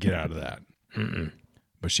 Nobody can get out of that.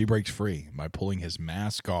 But she breaks free by pulling his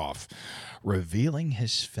mask off, revealing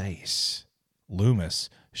his face. Loomis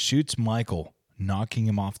shoots Michael, knocking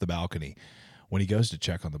him off the balcony. When he goes to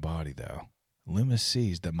check on the body, though, Loomis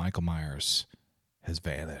sees that Michael Myers has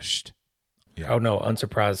vanished. Yeah. Oh, no.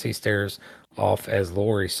 Unsurprised, he stares off as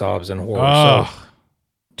Laurie sobs in horror. Oh. So,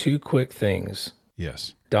 two quick things.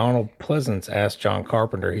 Yes. Donald Pleasance asked John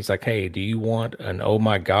Carpenter, he's like, hey, do you want an oh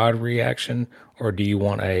my God reaction or do you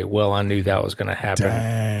want a well, I knew that was going to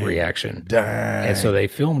happen reaction? And so they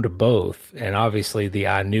filmed both. And obviously the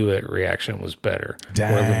I knew it reaction was better.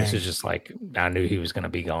 Where Loomis is just like, I knew he was going to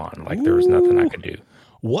be gone. Like there was nothing I could do.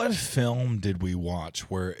 What film did we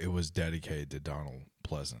watch where it was dedicated to Donald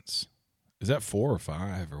Pleasance? Is that 4 or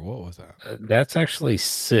 5 or what was that? That's actually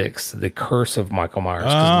 6, The Curse of Michael Myers,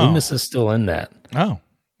 because Loomis is still in that. Oh,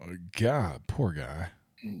 God, poor guy.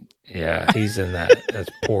 Yeah, he's in that. That's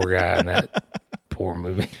poor guy in that poor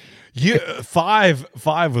movie. Yeah,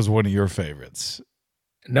 5 was one of your favorites.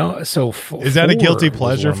 No, so is that a guilty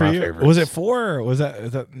pleasure for you? Favorites. Was it 4? Or was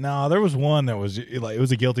that? No, there was one that was like it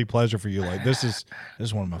was a guilty pleasure for you. Like this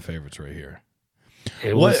is one of my favorites right here.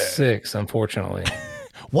 It was 6, unfortunately.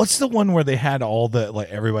 What's the one where they had all the like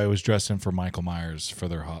everybody was dressing for Michael Myers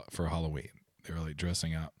for Halloween? They were like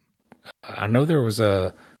dressing up. I know there was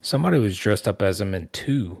somebody was dressed up as him in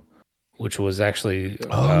 2, which was actually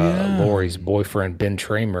Laurie's boyfriend Ben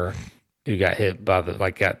Tramer, who got hit by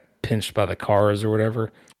got pinched by the cars or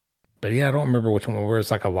whatever. But yeah, I don't remember which one. Where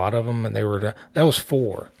it's like a lot of them, and they were that was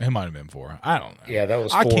 4. It might have been 4. I don't know. Yeah, that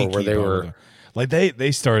was 4 where they were like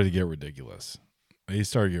they started to get ridiculous. They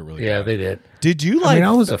started to get really bad. they did. Did you like? I mean,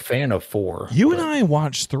 I was a fan of 4. You and I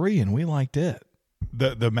watched 3, and we liked it.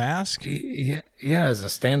 The Mask. Yeah, as a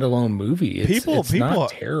standalone movie, it's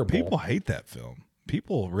not terrible. People hate that film.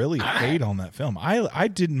 People really hate on that film. I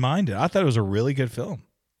didn't mind it. I thought it was a really good film.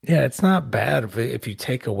 Yeah, it's not bad if you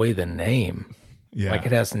take away the name. Yeah, like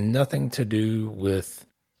it has nothing to do with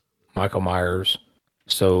Michael Myers.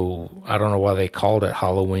 So I don't know why they called it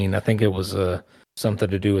Halloween. I think it was something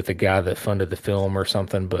to do with the guy that funded the film or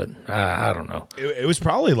something, but I don't know. It was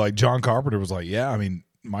probably like John Carpenter was like, yeah, I mean,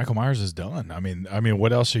 Michael Myers is done. I mean,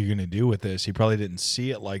 what else are you going to do with this? He probably didn't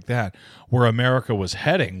see it like that. Where America was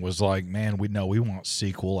heading was like, man, we want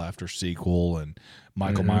sequel after sequel and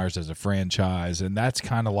Michael Myers as a franchise. And that's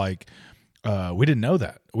kind of like, we didn't know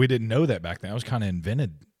that. We didn't know that back then. It was kind of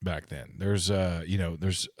invented back then. There's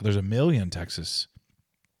a million Texas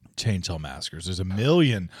Chainsaw Massacres. There's a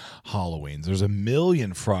million Halloweens. There's a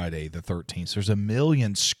million Friday the 13th. There's a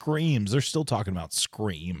million Screams. They're still talking about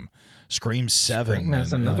Scream 7.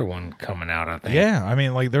 There's another one coming out, I think. Yeah, I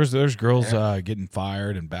mean, like there's girls getting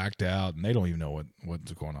fired and backed out, and they don't even know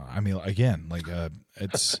what's going on. I mean, again, like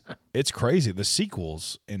it's crazy. The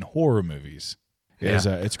sequels in horror movies is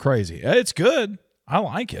it's crazy. It's good. I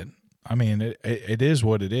like it. I mean, it is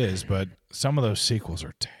what it is, but some of those sequels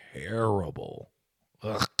are terrible.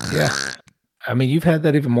 Ugh. Yeah. I mean, you've had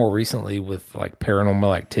that even more recently with like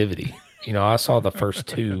Paranormal Activity. I saw the first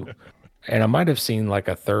 2 and I might have seen like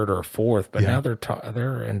a 3rd or a 4th, but now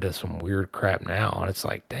they're into some weird crap now. And it's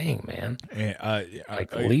like, dang, man.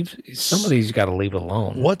 Leave some of these you got to leave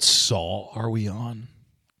alone. What Saw are we on?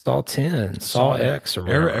 Saw 10, Saw X or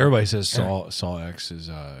whatever. Everybody says Saw X is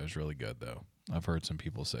really good though. I've heard some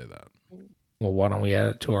people say that. Well, why don't we add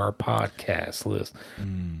it to our podcast list?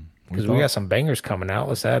 Because we got some bangers coming out.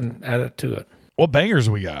 Let's add it to it. What bangers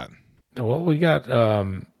we got? Well, we got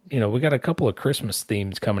we got a couple of Christmas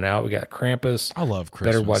themes coming out. We got Krampus. I love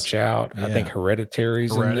Christmas. Better Watch Out. Yeah. I think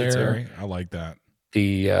Hereditary's in there. I like that.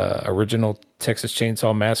 The original Texas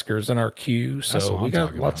Chainsaw Massacre's in our queue. So we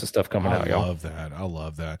got lots of stuff coming out, y'all. I love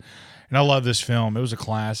that. And I love this film. It was a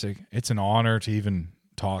classic. It's an honor to even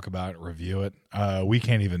talk about it, review it. We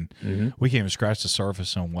can't even scratch the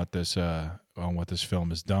surface on what this film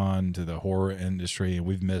has done to the horror industry.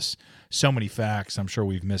 We've missed so many facts. I'm sure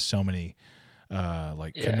we've missed so many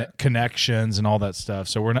connections and all that stuff.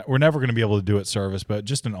 So we're never going to be able to do it service, but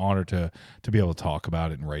just an honor to be able to talk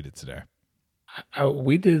about it and rate it today.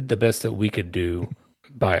 We did the best that we could do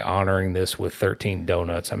by honoring this with 13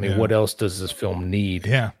 donuts. I mean, what else does this film need?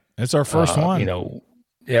 Yeah, it's our first one.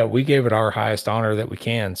 We gave it our highest honor that we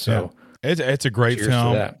can. So it's a great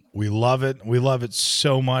film. We love it. We love it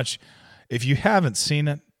so much. If you haven't seen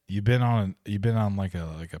it, you've been on like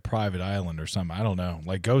a private island or something. I don't know.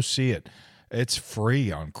 Like, go see it. It's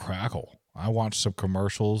free on Crackle. I watched some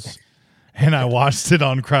commercials, and I watched it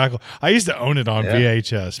on Crackle. I used to own it on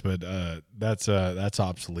VHS, but that's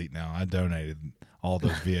obsolete now. I donated all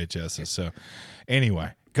those VHSs. So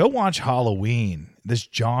anyway, go watch Halloween, this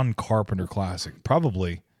John Carpenter classic.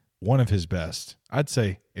 Probably one of his best. I'd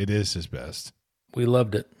say it is his best. We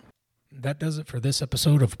loved it. That does it for this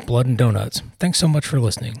episode of Blood and Donuts. Thanks so much for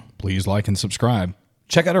listening. Please like and subscribe.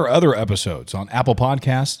 Check out our other episodes on Apple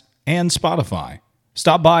Podcasts and Spotify.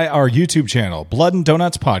 Stop by our YouTube channel, Blood and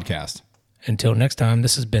Donuts Podcast. Until next time,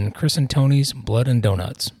 this has been Chris and Tony's Blood and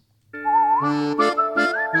Donuts.